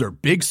details are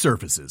big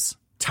surfaces.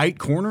 Tight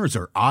corners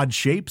are odd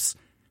shapes.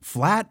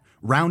 Flat,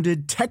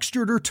 rounded,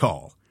 textured, or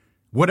tall.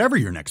 Whatever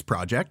your next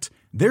project,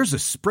 there's a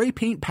spray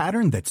paint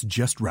pattern that's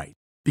just right.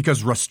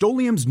 Because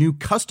Rust-Oleum's new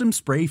Custom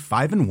Spray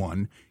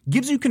 5-in-1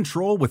 gives you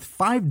control with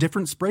 5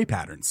 different spray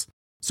patterns.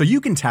 So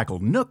you can tackle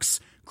nooks,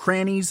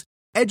 crannies,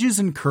 edges,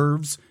 and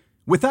curves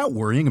without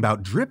worrying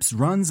about drips,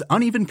 runs,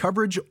 uneven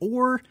coverage,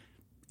 or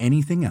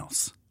anything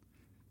else.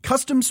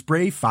 Custom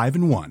Spray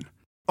 5-in-1.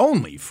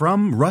 Only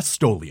from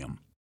Rust-Oleum.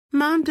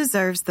 Mom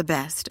deserves the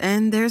best,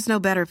 and there's no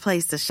better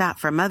place to shop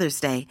for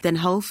Mother's Day than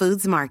Whole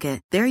Foods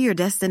Market. They're your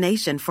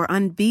destination for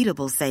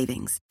unbeatable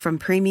savings, from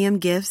premium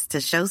gifts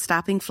to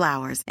show-stopping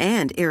flowers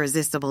and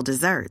irresistible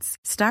desserts.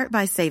 Start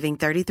by saving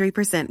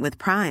 33% with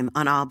Prime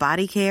on all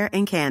body care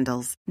and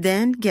candles.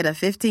 Then get a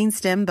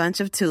 15-stem bunch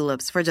of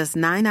tulips for just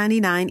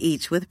 $9.99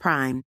 each with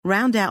Prime.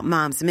 Round out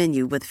Mom's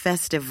menu with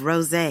festive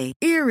rosé,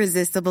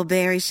 irresistible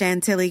berry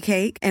chantilly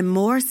cake, and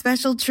more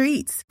special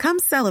treats. Come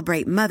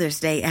celebrate Mother's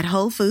Day at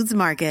Whole Foods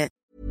Market.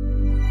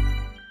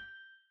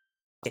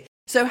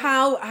 So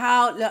how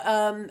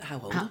old?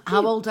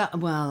 How old?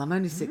 Well, I'm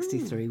only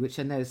 63, which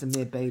I know is a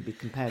mere baby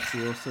compared to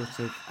your sort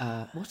of.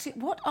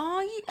 What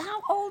are you?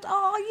 How old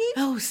are you?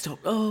 Oh, stop!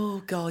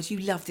 Oh God, you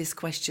love this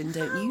question,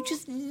 don't you? You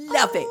just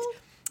love it.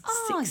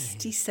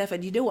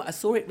 67. You know what? I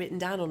saw it written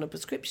down on a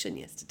prescription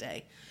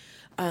yesterday.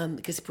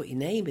 Because they put your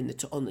name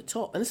on the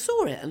top, and I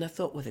saw it, and I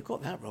thought, well, they've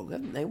got that wrong,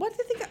 haven't they? Why do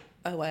they think?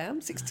 I am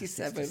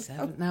 67.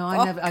 67. No,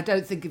 I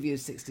don't think of you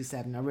as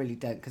 67. I really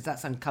don't, because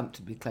that's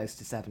uncomfortably close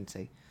to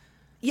 70.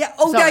 Yeah.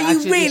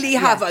 You really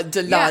have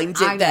underlined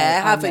it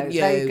there, haven't you?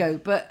 There you go.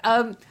 But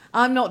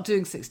I'm not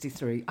doing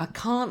 63. I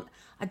can't.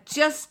 I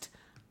just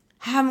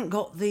haven't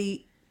got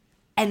the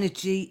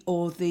energy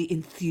or the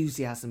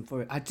enthusiasm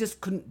for it. I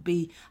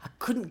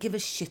couldn't give a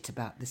shit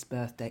about this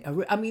birthday.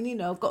 I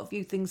mean, I've got a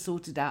few things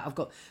sorted out. I've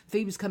got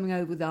Phoebe's coming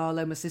over with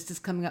Arlo. My sister's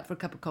coming up for a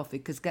cup of coffee,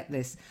 because get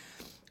this,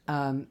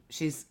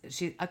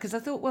 because I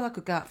thought, well, I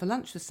could go out for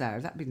lunch with Sarah.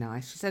 That'd be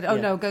nice. She said,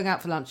 no, I'm going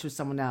out for lunch with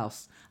someone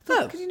else. I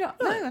thought, could you not?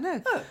 No, I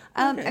know.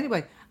 Okay.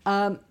 Anyway,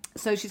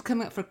 so she's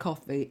coming up for a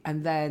coffee,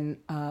 and then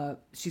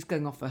she's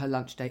going off for her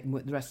lunch date, and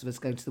the rest of us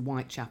going to the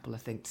Whitechapel, I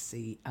think, to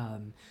see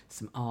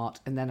some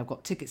art. And then I've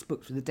got tickets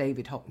booked for the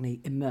David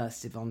Hockney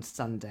Immersive on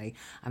Sunday,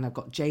 and I've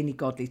got Janie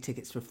Godley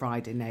tickets for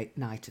Friday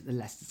night at the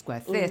Leicester Square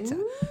Theatre.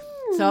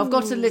 So I've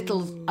got a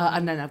little,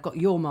 and then I've got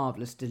Your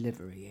Marvellous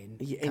Delivery in.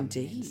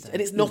 Indeed. So,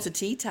 and it's not a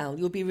tea towel.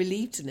 You'll be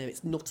relieved to know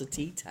it's not a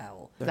tea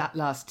towel. That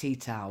last tea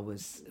towel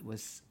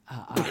was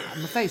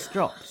my face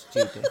dropped,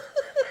 Judith.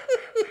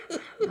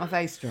 My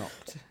face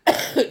dropped.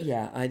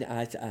 Yeah, I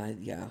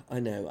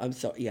know. I'm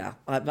sorry. Yeah,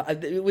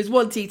 it was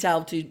one tea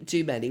towel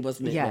too many,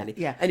 wasn't it? Yeah, really?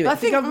 Yeah. Anyway, but I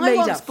think I've I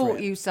once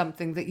bought you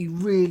something that you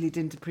really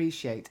didn't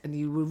appreciate, and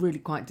you were really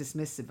quite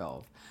dismissive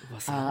of.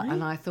 Was I?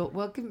 And I thought,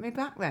 well, give it me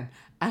back then.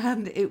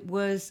 And it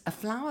was a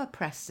flower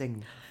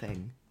pressing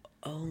thing.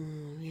 Oh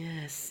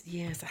yes.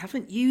 I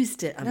haven't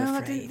used it. I'm afraid.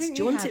 I didn't think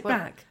do you want it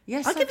back?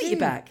 Yes, I'll give it you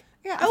back.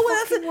 Yeah,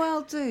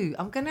 well, do.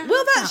 I'm going to.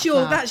 Well, that's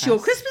your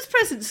Christmas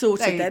present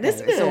sorted then,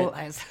 isn't it? It's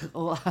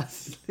all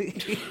us.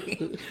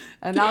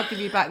 And I'll give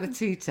you back the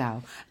tea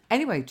towel.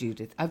 Anyway,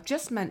 Judith, I've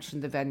just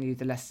mentioned the venue,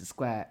 the Leicester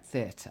Square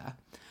Theatre,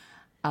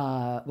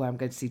 where I'm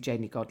going to see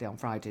Janie Godley on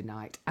Friday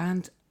night.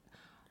 And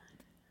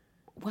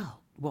well,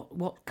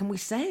 what can we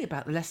say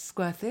about the Leicester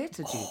Square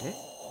Theatre, Judith?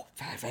 Oh,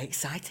 very, very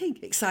exciting!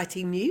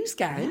 Exciting news,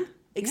 Karen.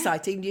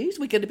 Exciting news.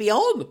 We're going to be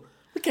on.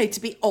 We're going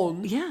to be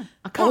on. Yeah,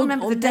 I can't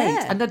remember the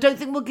date, and I don't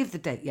think we'll give the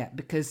date yet,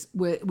 because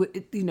we're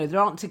there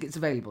aren't tickets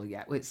available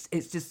yet.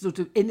 It's just sort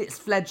of in its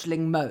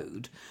fledgling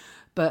mode.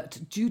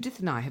 But Judith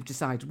and I have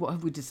decided. What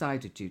have we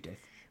decided, Judith?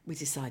 We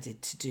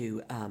decided to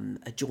do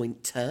a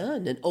joint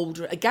turn,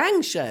 a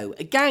gang show.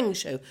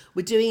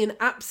 We're doing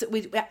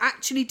we're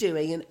actually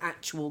doing an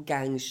actual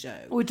gang show.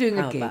 We're doing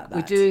a gig.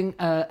 We're doing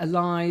a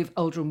live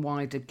Older and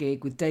Wider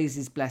gig with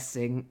Daisy's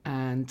Blessing,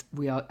 and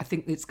I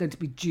think it's going to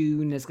be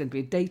June. There's going to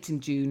be a date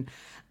in June,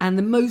 and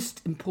the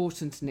most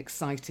important and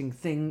exciting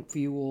thing for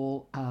you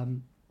all.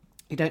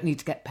 You don't need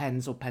to get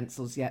pens or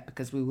pencils yet,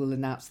 because we will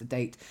announce the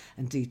date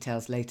and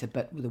details later.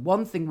 But the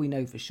one thing we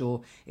know for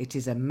sure, it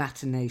is a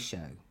matinee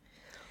show.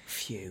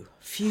 Few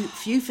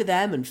for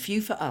them and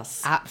few for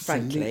us.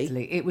 Absolutely.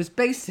 Frankly. It was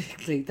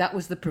basically, that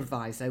was the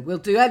proviso. We'll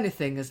do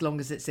anything as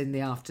long as it's in the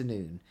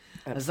afternoon.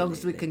 Absolutely. As long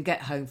as we can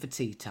get home for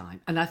tea time.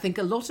 And I think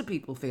a lot of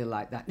people feel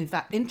like that. In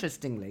fact,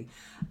 interestingly,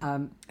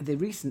 the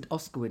recent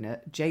Oscar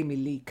winner, Jamie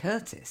Lee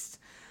Curtis,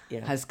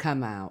 has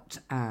come out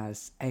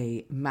as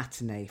a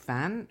matinee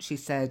fan. She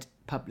said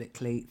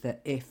publicly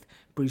that if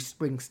Bruce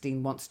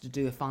Springsteen wants to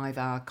do a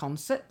 5-hour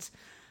concert,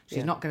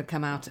 she's not going to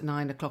come out at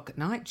 9 o'clock at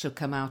night. She'll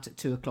come out at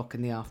 2 o'clock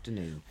in the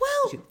afternoon.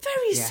 Well,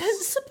 very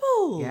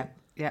sensible.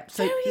 Yeah.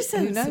 So very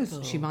sensible. Who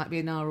knows? She might be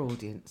in our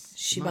audience.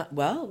 She might.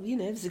 Well,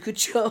 there's a good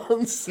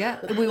chance. Yeah,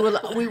 we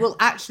will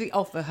actually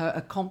offer her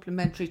a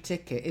complimentary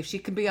ticket if she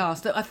can be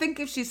asked. I think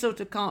if she sort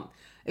of can't.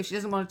 If she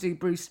doesn't want to do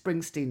Bruce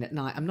Springsteen at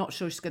night, I'm not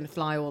sure she's going to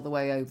fly all the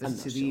way over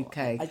to the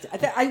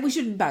UK. We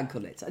shouldn't bank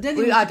on it. I don't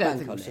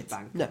think we should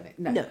bank on it.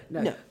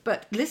 No.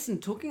 But listen,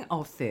 talking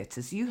of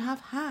theatres, you have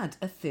had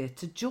a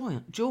theatre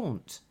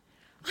jaunt.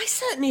 I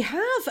certainly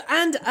have.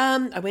 And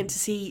I went to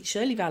see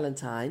Shirley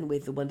Valentine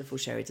with the wonderful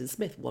Sheridan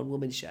Smith,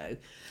 one-woman show.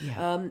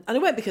 Yeah. And I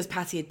went because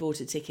Patty had bought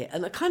a ticket.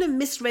 And I kind of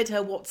misread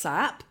her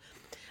WhatsApp.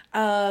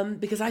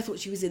 because I thought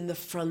she was in the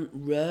front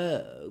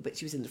row, but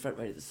she was in the front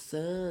row of the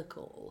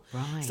circle.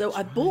 Right, So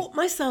I bought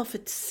myself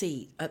a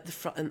seat at the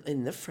front,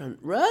 in the front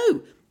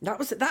row. That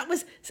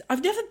was.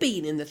 I've never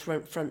been in the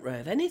front row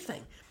of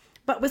anything,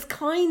 but was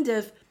kind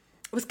of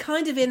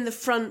in the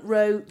front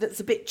row that's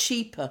a bit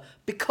cheaper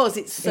because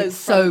it's so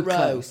front row.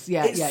 Close.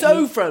 Yeah, it's yeah,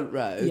 so front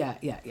row. Yeah.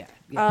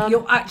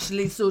 You're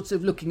actually sort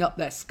of looking up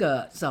their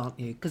skirts, aren't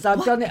you? Because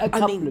I've done it a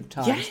couple of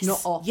times, yes,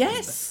 not often.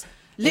 Yes,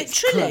 but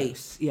it's literally.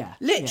 close. Yeah,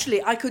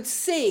 literally. I could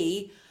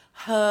see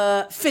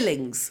her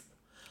fillings.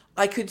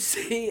 I could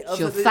see.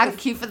 She'll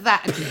thank you for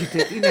that,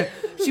 Judith. You know,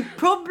 she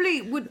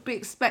probably would be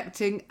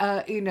expecting,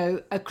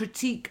 a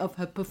critique of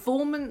her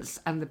performance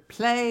and the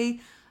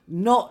play,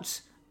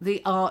 not the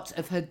art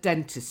of her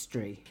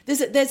dentistry.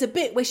 There's a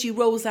bit where she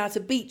rolls out a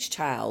beach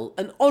towel,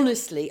 and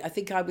honestly, I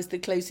think I was the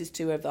closest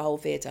to her of the whole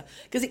theatre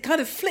because it kind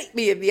of flicked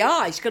me in the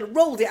eye. She kind of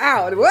rolled it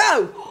out, and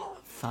whoa!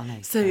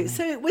 Funny. So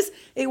it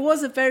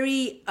was a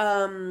very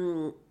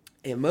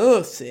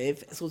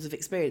immersive sort of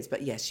experience.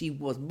 But yes, she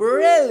was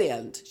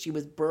brilliant.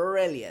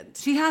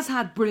 She has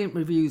had brilliant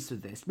reviews for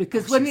this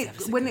because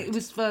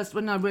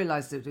when I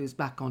realised that it was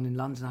back on in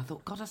London, I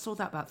thought, God, I saw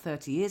that about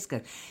 30 years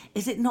ago.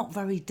 Is it not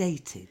very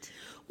dated?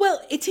 Well,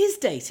 it is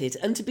dated,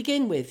 and to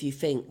begin with, you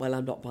think, well,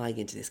 I'm not buying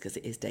into this because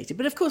it is dated.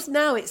 But of course,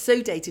 now it's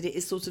so dated, it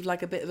is sort of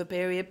like a bit of a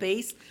period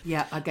piece.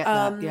 Yeah, I get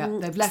that. Yeah,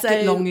 they've left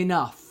it long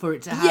enough for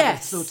it to have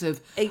a sort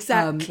of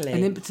exactly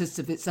an impetus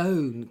of its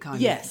own kind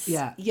of. Yes,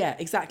 yeah,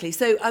 exactly.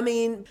 So I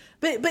mean,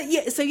 but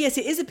yeah, so yes,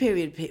 it is a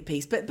period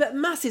piece, but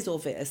masses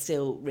of it are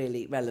still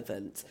really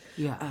relevant.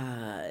 Yeah,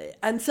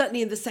 and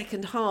certainly in the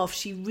second half,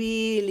 she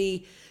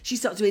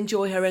starts to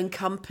enjoy her own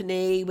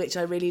company, which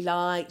I really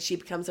like. She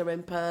becomes her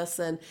own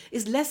person.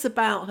 It's less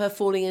about her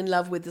falling in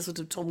love with the sort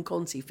of Tom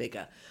Conti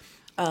figure.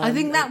 I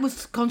think that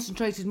was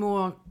concentrated more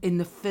on in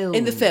the film.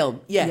 In the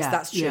film, yes, Yeah,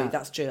 that's true. yeah.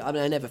 That's true. I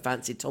mean, I never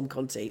fancied Tom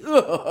Conti.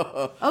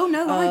 Oh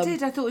no, I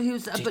did. I thought he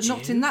was, but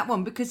not you? in that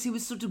one because he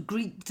was sort of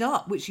Greeked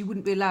up, which you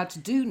wouldn't be allowed to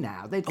do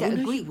now. They'd get a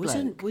no, Greek you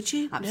wouldn't, bloke. would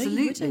you? No, you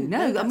Absolutely, wouldn't.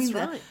 no. No, I mean,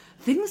 that's right.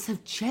 things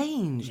have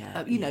changed.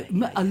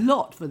 A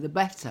lot for the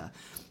better.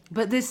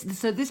 But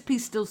this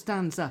piece still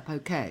stands up,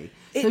 okay.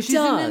 So It she's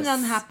in does. an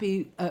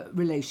unhappy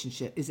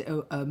relationship. Is it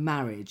a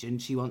marriage?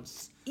 And she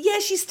wants. Yeah,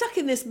 she's stuck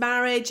in this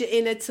marriage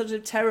in a sort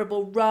of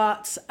terrible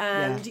rut,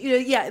 and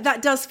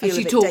that does feel And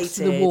a she bit talks dated.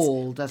 to the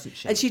wall, doesn't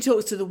she? And she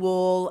talks to the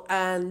wall,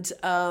 and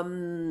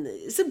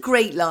some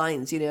great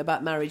lines,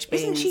 about marriage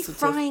being. Isn't she sort of-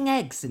 frying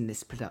eggs in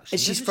this production? And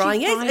she's Doesn't she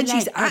frying eggs, and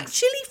she's eggs?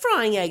 actually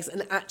frying eggs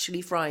and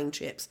actually frying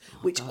chips,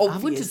 which God, obviously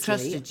I wouldn't have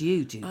trusted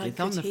you, Judith, I on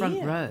could the front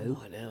hear. row.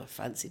 Oh, I know, I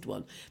fancied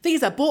one. Thing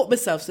is, I bought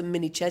myself some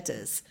mini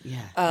cheddars,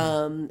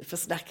 for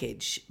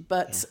snackage,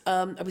 but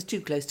I was too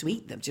close to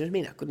eat them. Do you know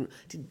what I mean?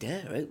 Didn't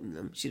dare open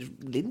them. She'd have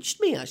lynched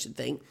me, I should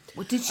think.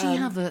 Well, did she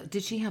have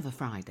a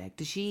fried egg?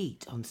 Did she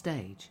eat on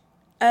stage?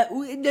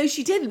 No,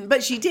 she didn't,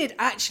 but she did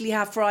actually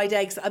have fried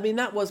eggs. I mean,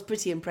 that was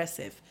pretty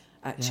impressive,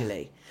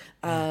 actually.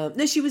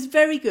 No, she was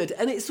very good.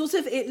 And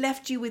it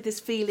left you with this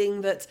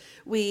feeling that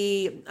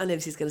I know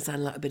this is going to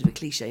sound like a bit of a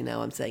cliche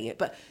now I'm saying it,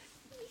 but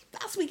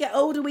as we get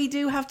older, we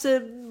do have to,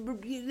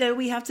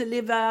 we have to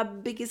live our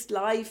biggest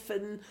life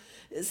and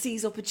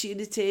seize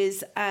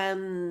opportunities.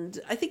 And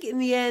I think in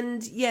the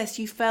end, yes,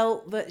 you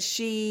felt that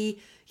she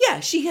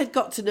had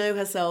got to know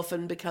herself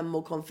and become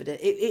more confident.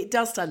 It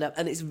does stand up,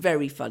 and it's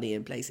very funny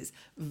in places.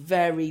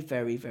 Very,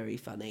 very, very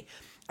funny.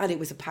 And it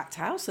was a packed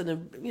house and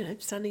a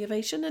standing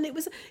ovation, and it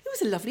was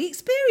a lovely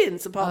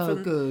experience.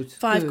 Apart from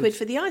 £5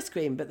 for the ice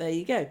cream, but there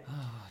you go.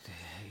 Oh dear,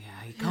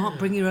 yeah. You can't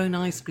bring your own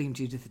ice cream,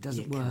 Judith. It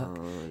doesn't work.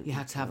 You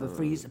have to have a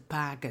freezer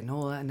pack and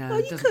all that. No, Well,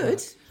 it you doesn't could.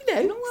 work.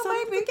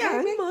 Maybe.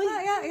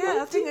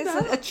 I think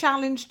it's a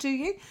challenge to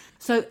you.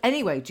 So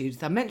anyway,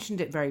 Judith, I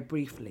mentioned it very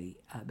briefly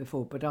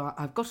before, but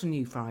I've got a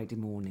new Friday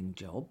morning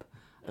job.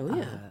 Oh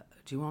yeah.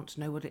 Do you want to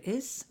know what it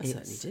is? I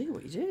certainly do.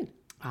 What are you doing?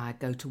 I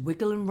go to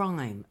Wiggle and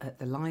Rhyme at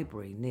the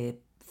library near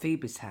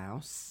Phoebe's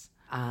house.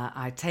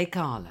 I take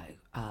Arlo.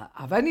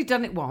 I've only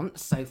done it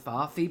once so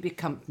far. Phoebe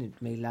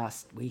accompanied me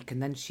last week,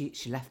 and then she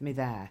left me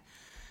there.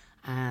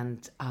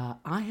 And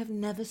I have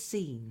never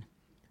seen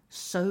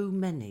so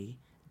many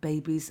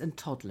babies and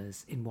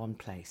toddlers in one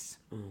place.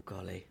 Oh,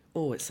 golly.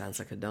 Oh, it sounds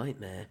like a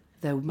nightmare.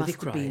 There Were they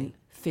must have been crying?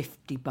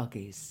 50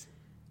 buggies.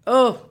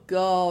 Oh,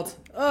 God.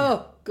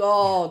 Oh,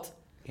 God.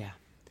 Yeah.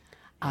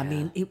 I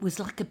mean, it was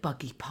like a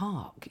buggy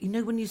park. You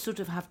know, when you sort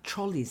of have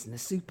trolleys in a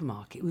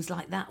supermarket, it was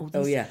like that. All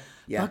these yeah.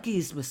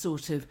 buggies were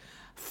sort of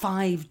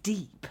 5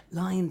 deep,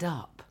 lined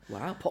up.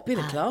 Wow,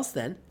 popular class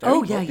then. Very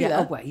Yeah. popular.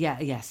 Oh, well,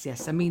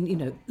 yes. I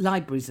mean,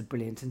 libraries are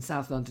brilliant, and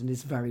South London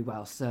is very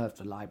well served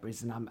for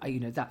libraries, and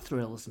that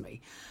thrills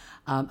me.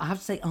 I have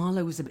to say,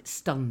 Arlo was a bit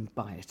stunned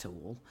by it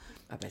all.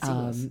 I bet he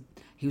was.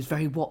 He was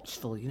very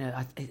watchful,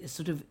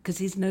 sort of because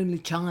he's an only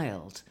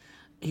child.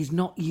 He's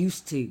not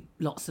used to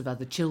lots of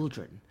other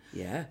children.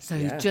 Yeah. So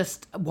he's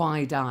just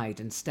wide-eyed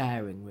and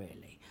staring,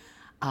 really.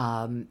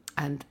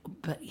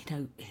 But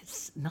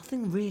it's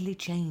nothing really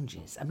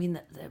changes. I mean,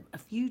 there are a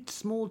few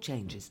small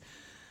changes,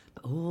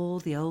 but all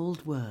the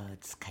old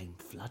words came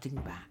flooding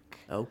back.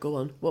 Oh, go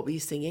on. What were you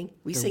singing?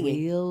 Were you The singing?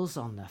 wheels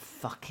on the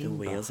fucking The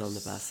wheels bus. on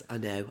the bus. I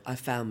know. I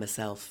found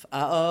myself.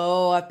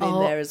 I've been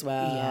there as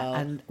well. Yeah,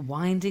 and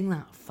winding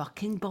that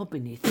fucking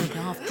bobbin. You think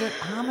after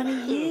how many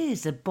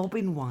years of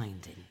bobbin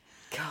winding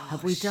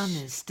have we done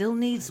it? Still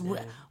needs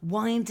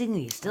winding.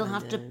 You still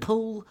have to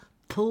pull,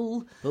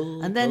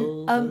 and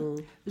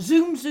then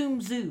zoom, zoom,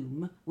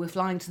 zoom. We're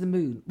flying to the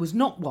moon was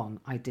not one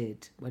I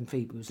did when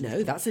Phoebe was little.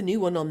 No, that's a new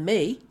one on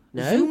me.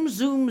 No. Zoom,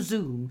 zoom,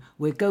 zoom.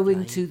 We're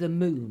going to the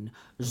moon.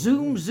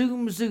 Zoom,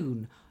 zoom,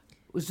 zoom.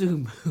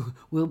 Zoom.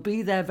 We'll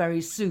be there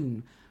very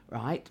soon,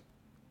 right?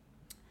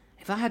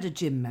 If I had a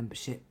gym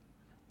membership,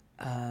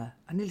 I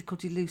nearly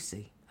called you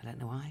Lucy. I don't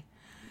know why.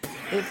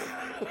 If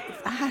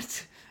I had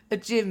a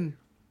gym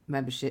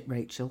membership,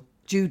 Rachel,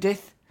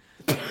 Judith,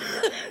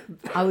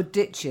 I would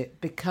ditch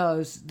it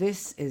because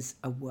this is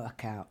a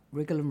workout,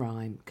 wriggle and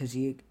rhyme. Because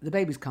the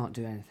babies can't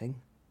do anything.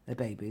 They're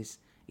babies.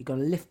 You got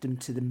to lift them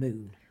to the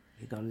moon.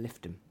 You got to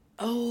lift them.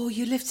 Oh,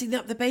 you're lifting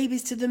up the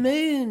babies to the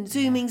moon.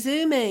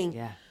 Zooming.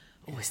 Yeah.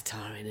 Oh, it's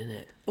tiring, isn't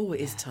it? Oh, it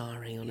is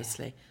tiring,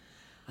 honestly.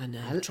 I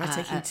know. Try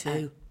taking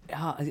two.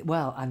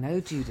 Well, I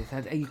know, Judith.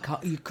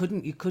 You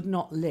could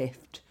not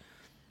lift,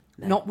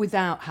 not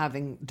without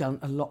having done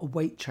a lot of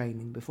weight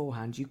training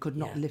beforehand. You could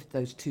not lift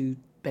those two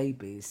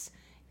babies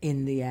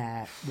in the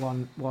air,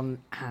 one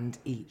hand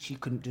each. You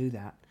couldn't do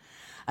that.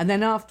 And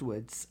then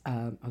afterwards,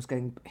 I was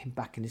getting him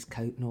back in his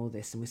coat and all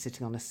this, and we're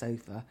sitting on a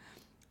sofa,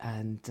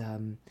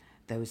 and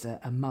there was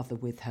a mother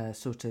with her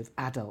sort of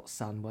adult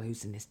son,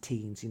 who's in his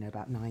teens,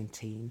 about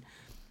 19.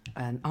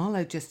 And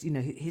Arlo just,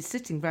 he's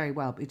sitting very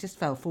well, but he just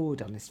fell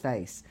forward on his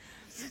face.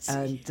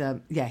 And,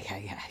 yeah,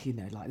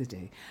 like they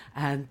do.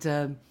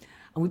 And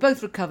we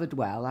both recovered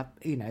well. I,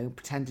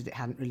 pretended it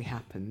hadn't really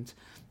happened.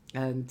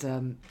 And,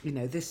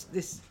 this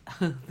this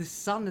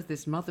son of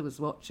this mother was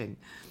watching.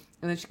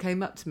 And then she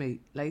came up to me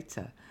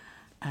later,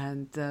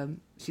 and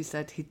she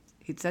said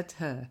he'd said to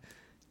her,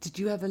 "Did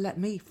you ever let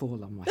me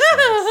fall on my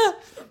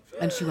face?"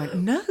 And she went,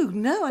 No,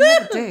 I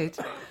never did.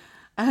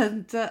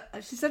 And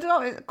she said,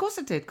 "Oh, of course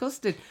I did,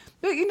 But,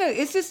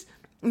 it's just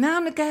now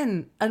and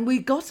again. And we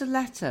got a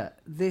letter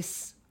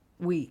this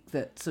week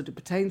that sort of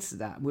pertains to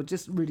that. We'll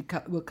just really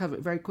we'll cover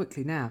it very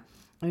quickly now.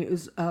 And it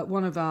was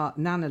one of our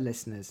Nana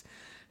listeners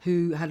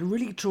who had a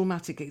really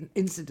traumatic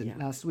incident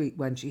last week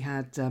when she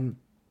had a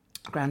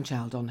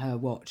grandchild on her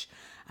watch.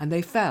 And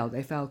they fell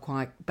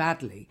quite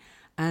badly.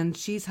 And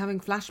she's having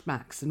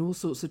flashbacks and all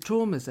sorts of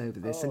traumas over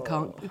this and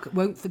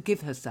won't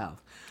forgive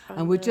herself.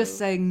 And we're just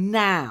saying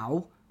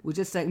now,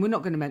 we're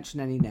not going to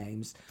mention any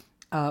names.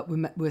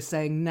 We're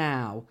saying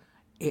now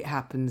it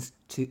happens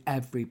to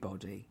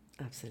everybody.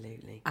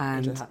 Absolutely.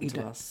 And it'll happen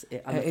to us.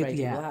 I'm afraid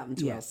it will happen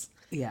to us.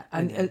 Yeah,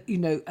 and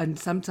and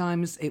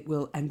sometimes it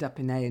will end up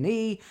in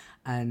A&E,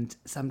 and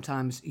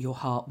sometimes your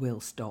heart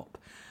will stop.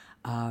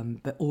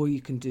 But all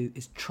you can do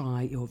is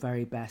try your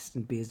very best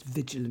and be as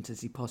vigilant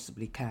as you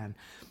possibly can.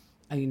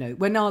 And,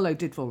 when Arlo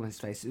did fall on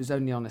his face, it was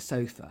only on a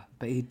sofa,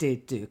 but he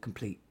did do a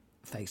complete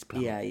face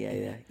plant.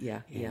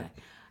 Yeah.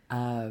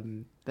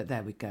 But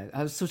there we go.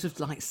 I was sort of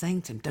like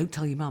saying to him, don't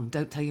tell your mum,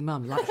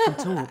 like you can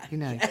talk,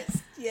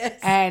 Yes.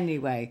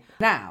 Anyway,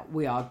 now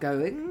we are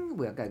going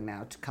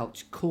now to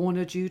Culture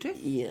Corner, Judith.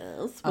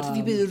 Yes. What have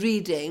you been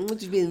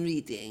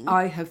reading?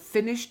 I have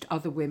finished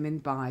Other Women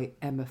by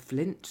Emma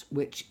Flint,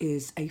 which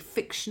is a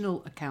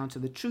fictional account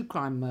of a true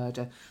crime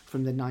murder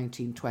from the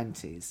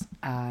 1920s.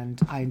 And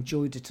I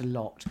enjoyed it a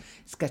lot.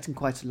 It's getting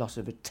quite a lot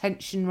of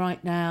attention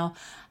right now.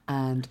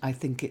 And I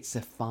think it's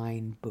a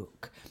fine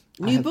book.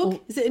 New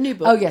book? Is it a new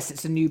book? Oh, yes,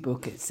 it's a new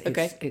book. It's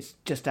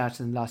just out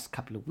in the last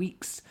couple of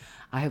weeks.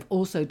 I have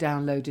also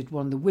downloaded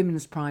one of the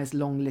Women's Prize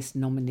long list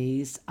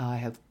nominees. I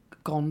have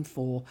gone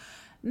for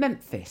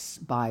Memphis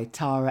by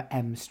Tara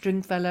M.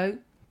 Stringfellow,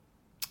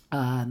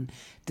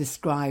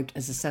 described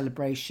as a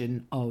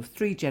celebration of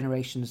 3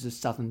 generations of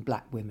Southern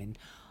black women.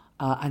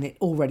 And it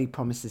already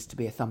promises to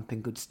be a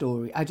thumping good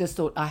story. I just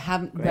thought I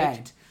haven't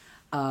read,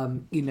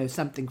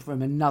 something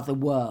from another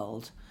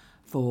world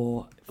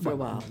for a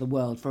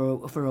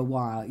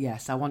while.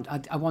 Yes, I want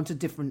a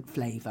different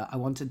flavour. I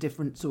want a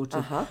different sort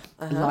of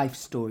life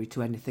story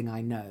to anything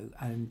I know,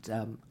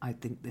 and I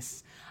think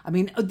this. I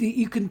mean,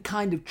 you can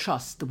kind of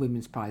trust the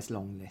Women's Prize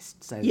long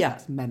list. So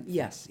that's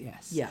Memphis.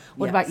 Yes. Yeah.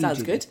 What about you?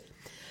 Sounds good.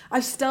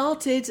 I've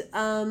started.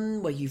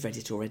 Well, you've read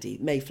it already.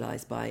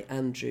 Mayflies by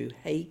Andrew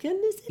Hagen.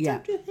 Is it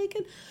Andrew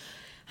Hagen?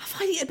 I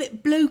find it a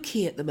bit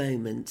blokey at the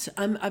moment.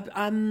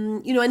 I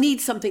need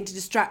something to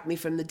distract me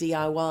from the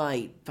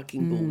DIY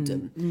fucking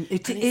boredom.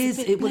 It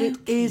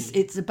is.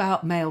 It's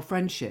about male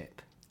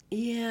friendship.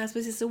 Yeah, I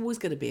suppose it's always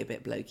going to be a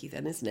bit blokey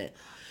then, isn't it?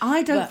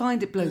 I don't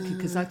find it blokey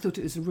because I thought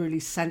it was a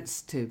really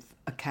sensitive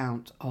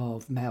account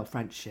of male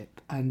friendship.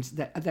 And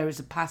there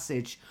is a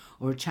passage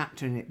or a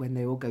chapter in it when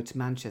they all go to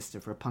Manchester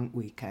for a punk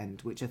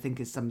weekend, which I think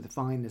is some of the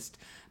finest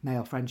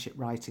male friendship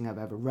writing I've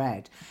ever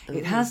read.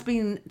 It has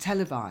been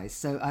televised,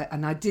 so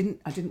I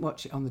didn't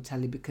watch it on the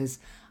telly because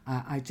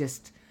I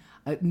just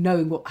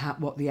knowing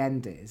what the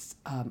end is,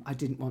 I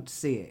didn't want to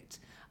see it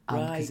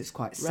because it's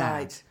quite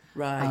sad.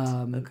 Right.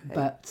 Okay.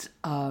 But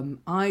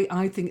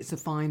I think it's a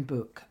fine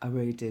book. I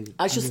really do.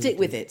 I shall stick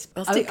with it.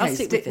 I'll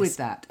stick with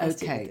that.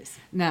 Okay.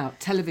 Now,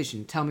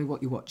 television. Tell me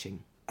what you're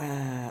watching.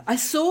 I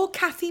saw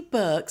Kathy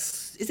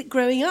Burke's, is it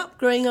Growing Up,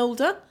 Growing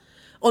Older,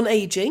 on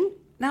ageing.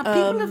 Now,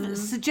 people have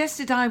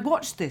suggested I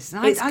watch this,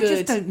 and I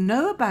just don't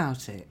know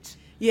about it.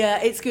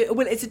 Yeah, it's good.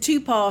 Well, it's a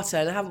two-parter,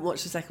 and I haven't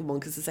watched the second one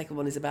because the second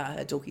one is about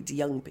her talking to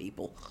young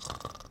people.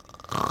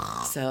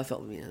 So I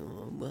thought,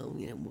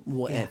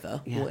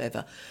 whatever.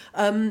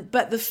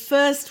 But the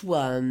first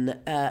one,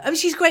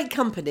 she's great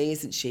company,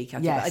 isn't she,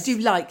 Kathy? Yes. I do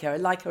like her. I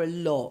like her a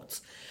lot.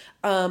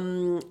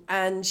 And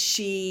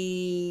so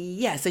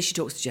she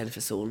talks to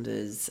Jennifer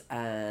Saunders,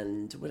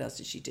 and what else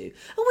did she do?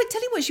 Oh, wait,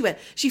 tell you what she went.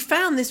 She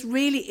found this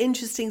really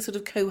interesting sort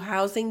of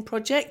co-housing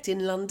project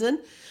in London,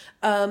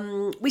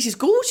 which is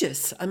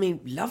gorgeous. I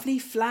mean, lovely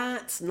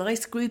flats,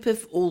 nice group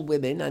of all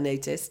women, I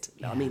noticed.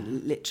 Yeah. I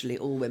mean, literally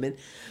all women,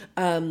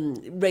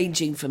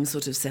 ranging from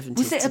sort of 70s to 90s.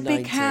 Was it a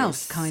big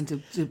house, kind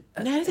of?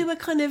 No, they were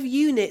kind of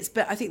units,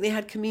 but I think they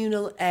had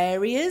communal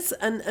areas,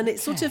 and it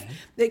sort of,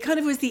 it kind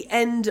of was the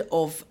end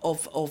of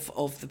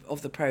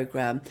the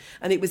programme,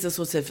 and it was a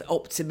sort of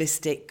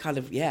optimistic kind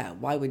of,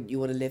 why wouldn't you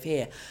want to live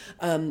here?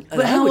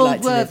 But how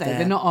old were they?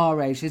 They're not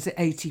our age. Is it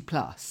 80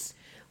 plus?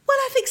 Well,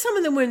 I think some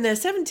of them were in their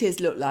 70s,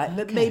 look like,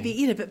 but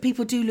maybe, but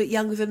people do look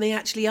younger than they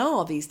actually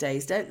are these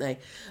days, don't they?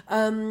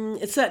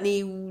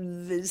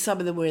 Certainly, some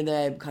of them were in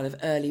their kind of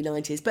early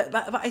 90s. But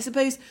I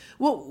suppose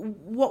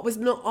what was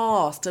not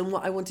asked, and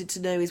what I wanted to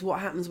know, is what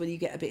happens when you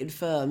get a bit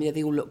infirm.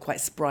 They all look quite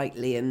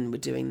sprightly and were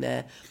doing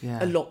their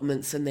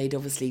allotments, and they'd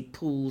obviously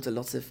pooled a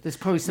lot of There's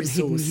probably some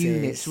resources.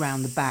 hidden units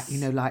around the back,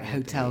 like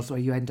hotels where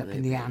you end up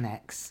in the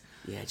annex.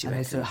 Yeah, and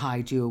they sort of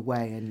hide you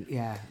away,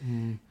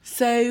 and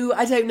So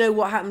I don't know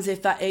what happens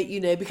if that,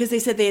 because they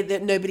said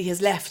that nobody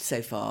has left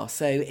so far,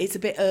 so it's a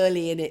bit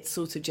early in its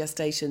sort of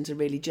gestation to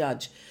really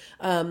judge.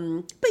 But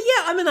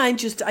yeah, I mean, I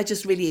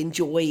just really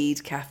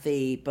enjoyed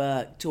Kathy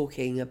Burke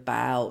talking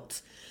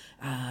about,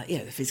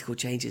 the physical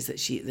changes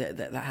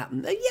that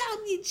happened. Yeah,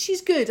 I mean, she's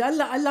good.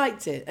 I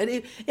liked it,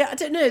 and I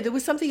don't know, there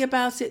was something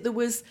about it that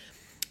was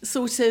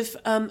sort of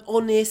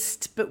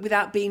honest, but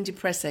without being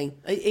depressing.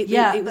 It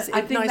was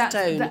a nice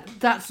tone.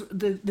 That's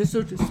the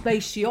sort of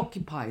space she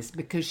occupies,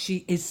 because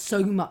she is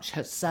so much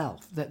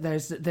herself that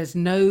there's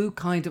no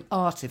kind of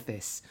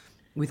artifice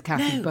with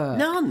Kathy Burke.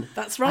 None.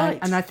 That's right.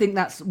 And I think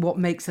that's what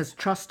makes us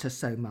trust her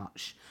so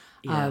much.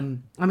 Yeah.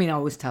 I mean, I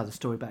always tell the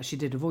story about, she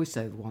did a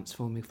voiceover once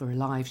for me for a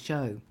live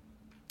show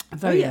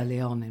very early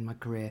on in my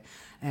career,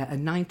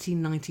 in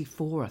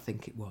 1994, I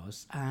think it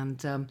was,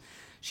 and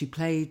she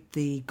played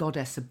the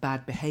goddess of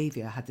bad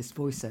behaviour. I had this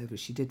voiceover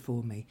she did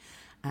for me,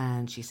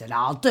 and she said,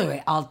 I'll do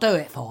it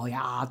for you.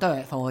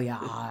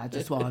 I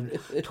just want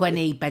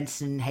 20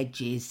 Benson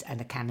Hedges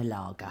and a can of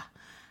lager.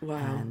 Wow.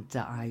 And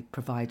I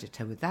provided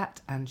her with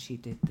that, and she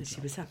did. She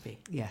was happy.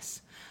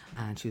 Yes,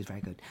 and she was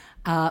very good.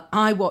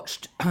 I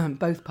watched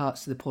both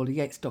parts of the Paula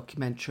Yates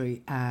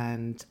documentary,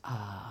 and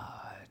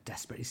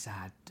desperately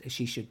sad.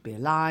 She should be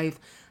alive,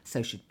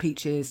 so should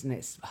Peaches, and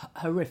it's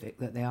horrific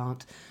that they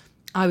aren't.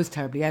 I was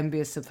terribly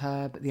envious of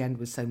her, but the end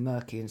was so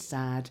murky and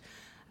sad,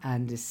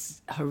 and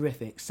this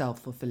horrific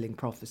self-fulfilling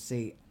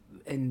prophecy.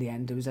 In the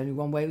end, there was only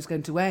one way it was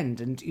going to end,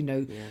 and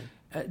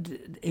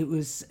it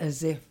was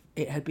as if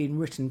it had been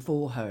written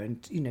for her.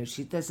 And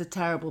there's a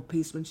terrible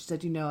piece when she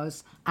said, I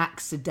was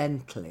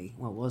accidentally,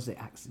 well, was it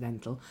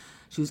accidental?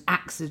 She was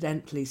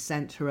accidentally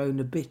sent her own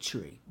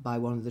obituary by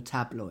one of the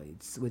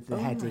tabloids with the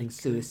heading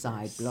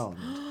 "Suicide Blonde."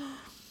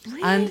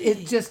 Really? And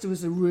it just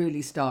was a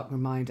really stark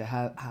reminder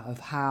of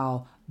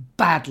how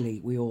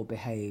badly we all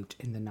behaved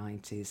in the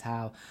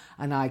 90s,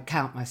 and I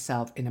count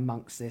myself in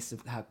amongst this,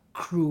 of how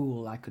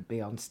cruel I could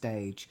be on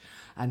stage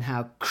and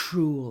how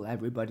cruel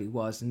everybody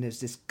was, and there's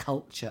this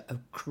culture of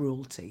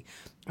cruelty,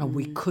 and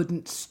we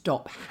couldn't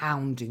stop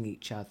hounding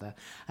each other,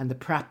 and the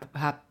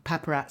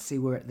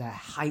paparazzi were at their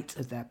height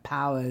of their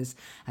powers,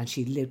 and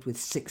she lived with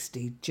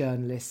 60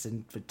 journalists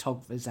and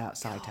photographers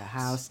outside her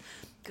house.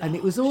 And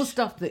it was all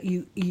stuff that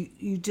you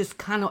just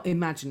cannot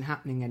imagine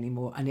happening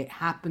anymore. And it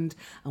happened,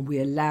 and we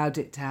allowed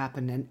it to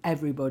happen, and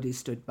everybody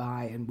stood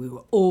by, and we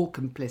were all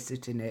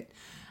complicit in it.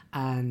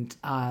 And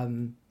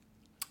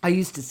I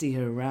used to see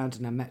her around,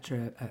 and I met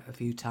her a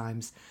few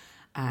times,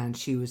 and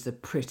she was the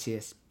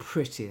prettiest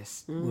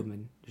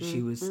woman.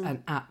 She was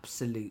an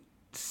absolute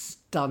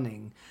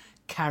stunning,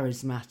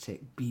 charismatic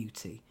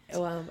beauty.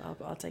 Well,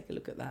 I'll take a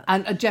look at that.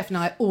 And Jeff and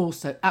I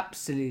also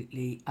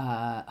absolutely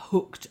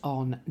hooked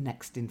on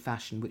Next in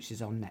Fashion, which is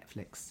on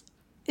Netflix.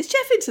 Is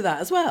Jeff into that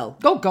as well?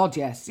 Oh, God,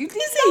 yes. He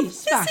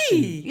loves fashion. Is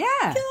he?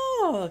 Yeah.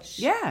 Gosh.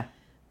 Yeah.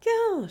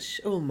 Gosh.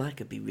 Oh, Mike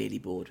could be really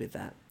bored with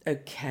that.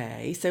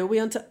 Okay, so are we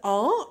on to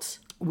art?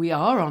 We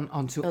are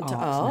onto art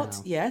now.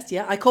 Yes,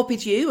 yeah. I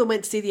copied you and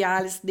went to see the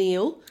Alice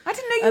Neil. I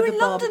didn't know you were in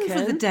London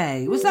for the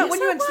day. Was that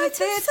when you went to the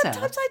theatre?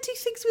 Sometimes I do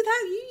things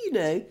without you,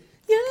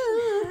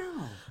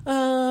 Yeah.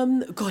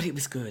 God, it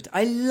was good.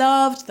 I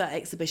loved that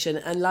exhibition,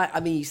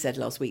 and you said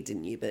last week,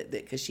 didn't you? But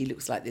because she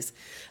looks like this,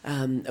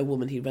 a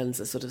woman who runs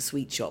a sort of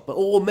sweet shop,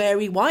 or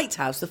Mary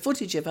Whitehouse, the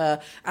footage of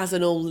her as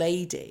an old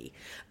lady.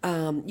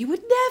 You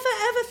would never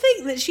ever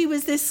think that she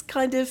was this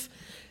kind of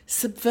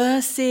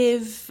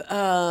subversive,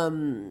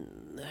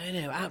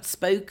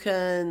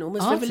 outspoken,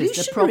 almost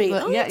revolutionary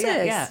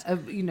artist. A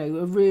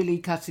really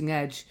cutting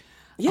edge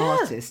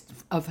artist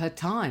of her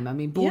time. I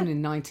mean, born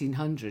in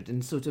 1900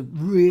 and sort of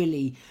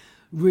really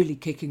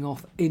kicking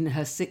off in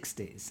her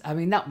 60s. I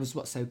mean, that was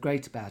what's so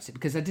great about it,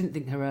 because I didn't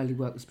think her early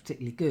work was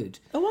particularly good.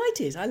 Oh, I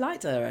did. I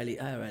liked her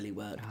early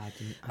work. I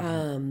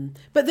didn't.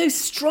 But those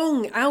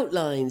strong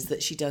outlines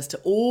that she does to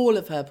all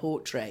of her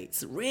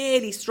portraits,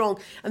 really strong.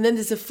 And then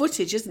there's a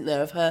footage, isn't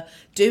there, of her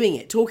doing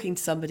it, talking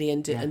to somebody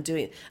and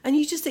doing it. And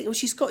you just think, well,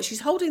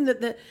 she's holding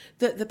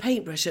the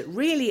paintbrush at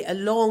really a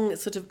long,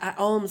 sort of at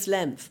arm's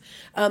length.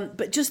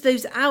 But just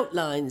those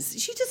outlines,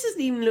 she just doesn't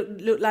even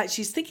look like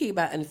she's thinking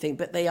about anything,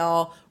 but they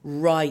are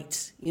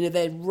right.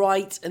 They're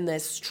right and they're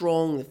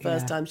strong the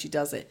first time she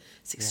does it.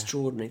 It's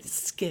extraordinary, the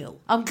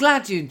skill. I'm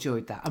glad you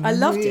enjoyed that. I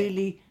loved it.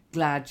 Really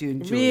glad you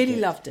enjoyed it. Really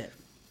loved it.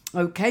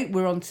 Okay,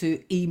 we're on to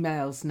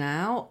emails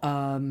now.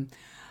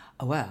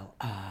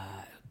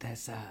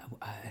 There's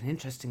an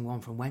interesting one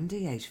from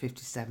Wendy, age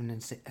 57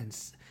 and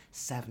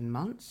 7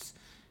 months.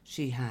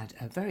 She had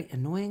a very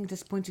annoying,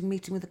 disappointing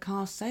meeting with a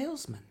car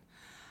salesman.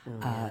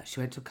 She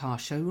went to a car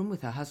showroom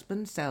with her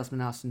husband.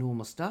 Salesman asked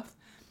normal stuff,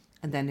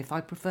 and then if I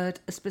preferred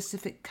a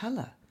specific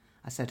colour.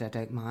 I said, I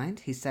don't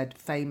mind. He said,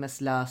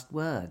 famous last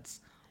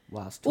words,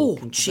 whilst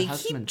talking to the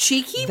husband.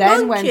 Cheeky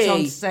then monkey. went on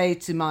to say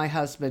to my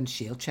husband,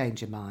 she'll change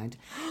her mind.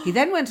 He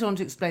then went on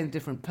to explain the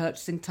different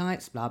purchasing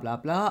types, blah, blah,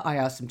 blah. I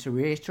asked him to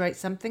reiterate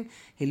something.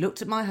 He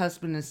looked at my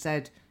husband and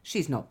said,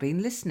 she's not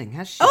been listening,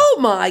 has she? Oh,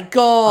 my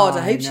God.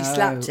 I hope she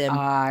slapped him.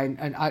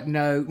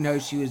 No,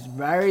 she was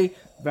very,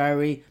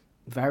 very,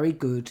 very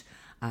good.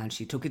 And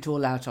she took it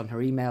all out on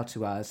her email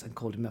to us and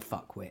called him a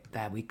fuckwit.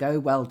 There we go.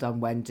 Well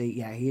done, Wendy.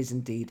 Yeah, he is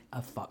indeed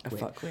a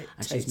fuckwit.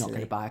 And she's not going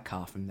to buy a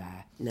car from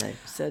there. No,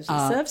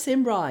 serves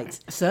him right.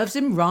 Serves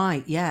him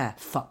right, yeah.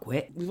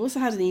 Fuckwit. We've also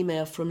had an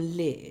email from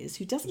Liz,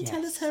 who doesn't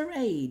tell us her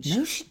age.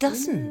 No, she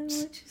doesn't.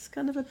 Which is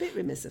kind of a bit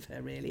remiss of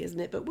her, really, isn't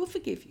it? But we'll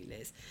forgive you,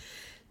 Liz.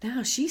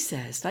 Now, she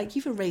says, thank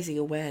you for raising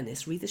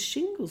awareness. Read the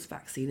shingles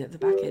vaccine at the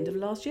back end of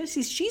last year.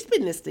 She's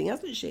been listening,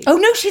 hasn't she? Oh,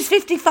 no, she's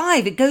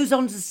 55. It goes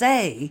on to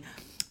say...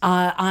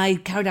 I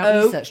carried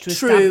out research to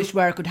establish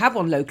where I could have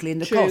one locally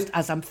and the cost,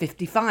 as I'm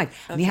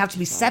 55. And you have to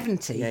be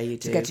 70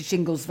 to get a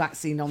shingles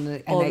vaccine on the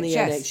NHS. On the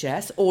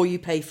NHS, or you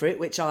pay for it,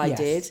 which I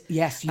did.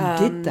 Yes, you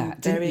did that,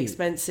 didn't very you?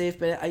 Expensive,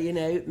 but,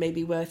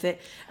 maybe worth it.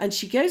 And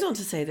she goes on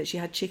to say that she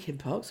had chicken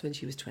pox when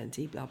she was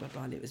 20, blah, blah,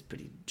 blah, and it was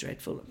pretty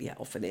dreadful. Yeah,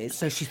 often is.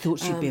 So she thought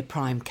she'd be a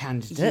prime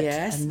candidate.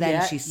 Yes, and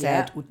then she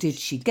said, well, did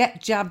she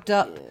get jabbed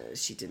up?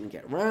 She didn't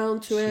get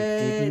round to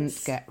it. She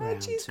didn't get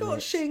round to it. And she's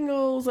got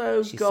shingles,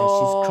 God. She says she's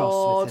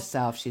cross with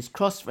herself. She's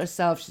cross for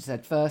herself, she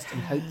said, first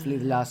and hopefully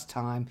the last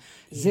time.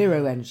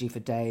 Zero energy for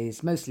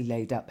days, mostly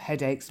laid up,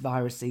 headaches,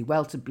 virusy,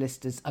 welted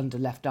blisters under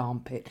left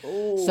armpit,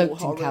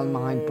 soaked in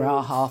calamine,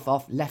 bra half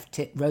off, left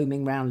tit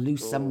roaming round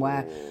loose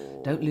somewhere.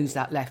 Don't lose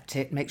that left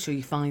tit, make sure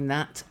you find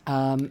that.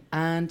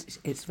 And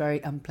it's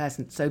very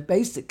unpleasant. So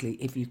basically,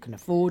 if you can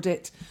afford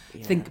it,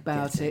 think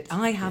about it.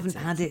 I haven't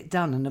had it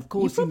done, and of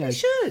course, you probably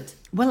should.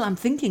 Well, I'm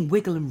thinking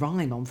Wiggle and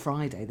Rhyme on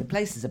Friday. The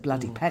place is a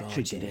bloody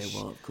petri dish. You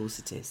know what? Of course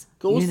it is. Of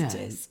course it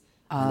is.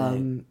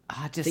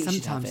 I just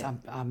sometimes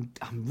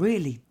I'm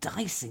really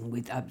dicing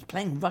with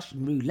playing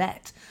Russian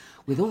roulette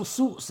with all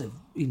sorts of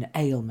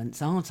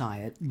ailments, aren't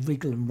I? At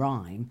Wiggle and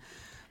Rhyme,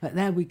 but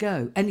there we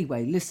go.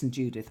 Anyway, listen,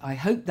 Judith. I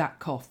hope that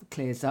cough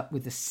clears up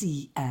with the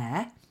sea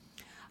air.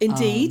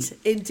 Indeed,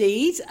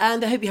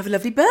 and I hope you have a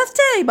lovely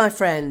birthday, my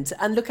friend.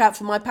 And look out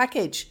for my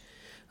package,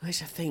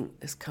 which I think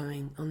is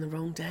coming on the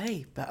wrong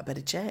day, but I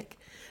better check.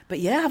 But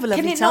yeah, have a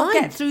lovely time. Can it not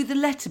get through the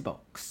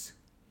letterbox?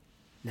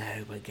 No,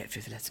 it won't get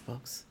through the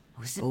letterbox.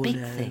 Oh, it's a big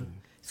thing.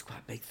 It's quite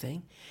a big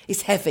thing.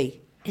 It's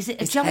heavy. Is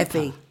it a jumper?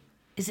 Heavy.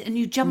 Is it a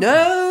new jumper?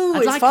 No,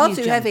 it's like far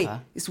too heavy.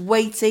 It's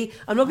weighty.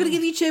 I'm not going to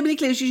give you too many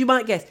clues, as you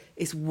might guess.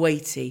 It's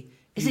weighty.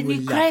 Is it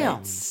new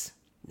crayons?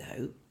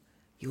 No,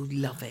 you'll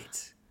love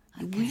it.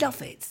 You'll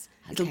love it.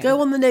 It'll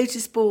go on the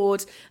notice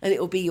board, and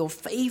it'll be your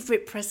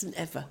favourite present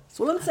ever. That's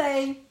all I'm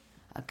saying.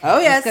 Okay. Oh,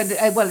 yes.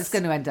 It's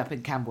going to end up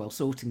in Camberwell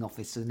sorting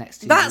office for the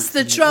next 2 weeks. That's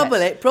the trouble.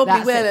 It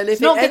probably will. And if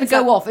it's not going to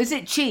go off. Is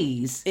it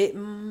cheese?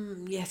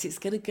 Yes, it's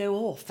going to go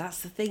off.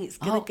 That's the thing. It's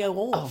going to go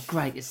off. Oh,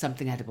 great. It's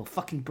something edible.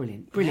 Fucking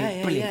brilliant.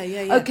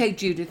 Yeah. Okay,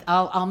 Judith,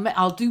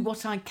 I'll do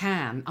what I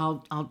can.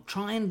 I'll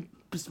try and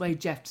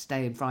persuade Jeff to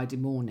stay in Friday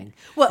morning.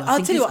 Well,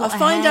 I'll tell you what, I'll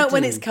find out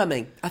when it's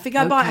coming. I think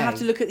I might have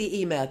to look at the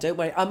email. Don't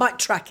worry. I might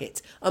track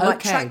it. I might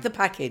track the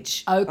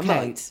package.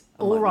 Okay.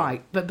 All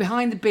right. But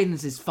behind the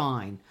bins is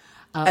fine.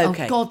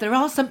 Okay. Oh, God, there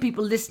are some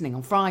people listening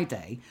on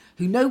Friday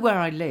who know where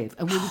I live,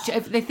 and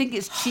if they think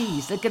it's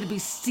cheese, they're going to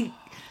be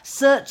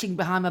searching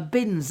behind my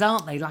bins,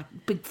 aren't they, like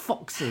big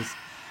foxes?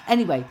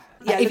 Anyway,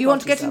 Yeah, if look you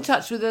want to after get in yourself.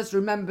 touch with us,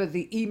 remember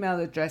the email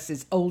address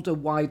is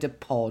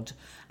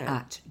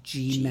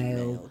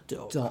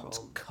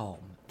olderwiderpod@gmail.com.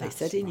 They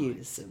said in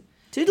unison.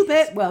 Toodle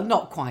bit. Well,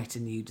 not quite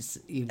in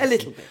unison. A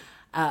little bit.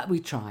 We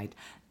tried.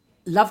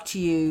 Love to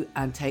you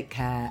and take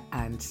care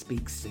and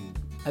speak soon.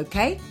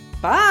 Okay?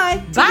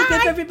 Bye. Bye. Toodle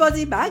pip,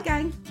 everybody. Bye,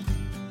 gang.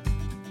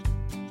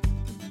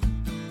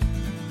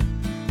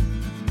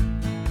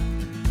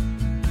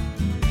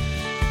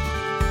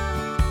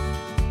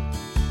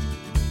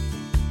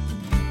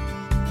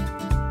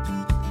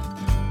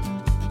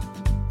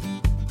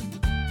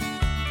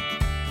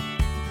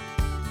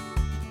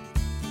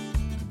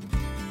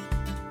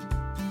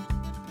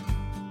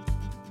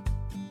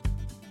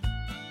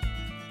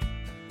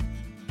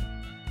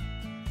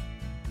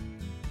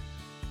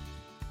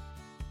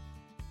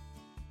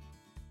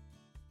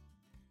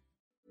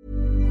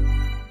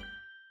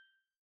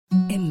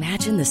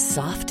 Imagine the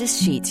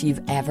softest sheets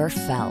you've ever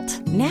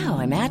felt. Now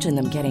imagine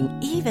them getting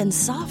even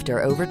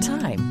softer over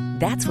time.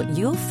 That's what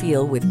you'll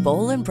feel with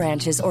Boll &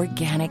 Branch's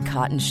organic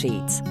cotton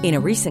sheets. In a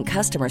recent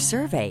customer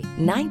survey,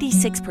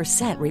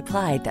 96%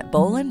 replied that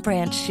Boll &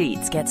 Branch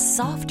sheets get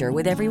softer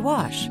with every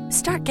wash.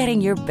 Start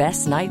getting your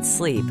best night's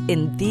sleep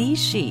in these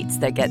sheets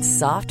that get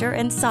softer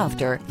and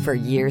softer for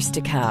years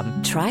to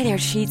come. Try their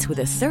sheets with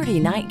a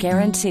 30-night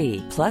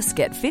guarantee. Plus,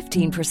 get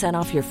 15%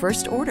 off your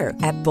first order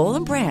at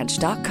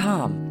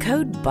bollandbranch.com.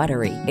 Code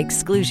BUTTERY.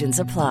 Exclusions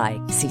apply.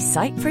 See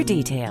site for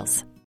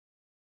details.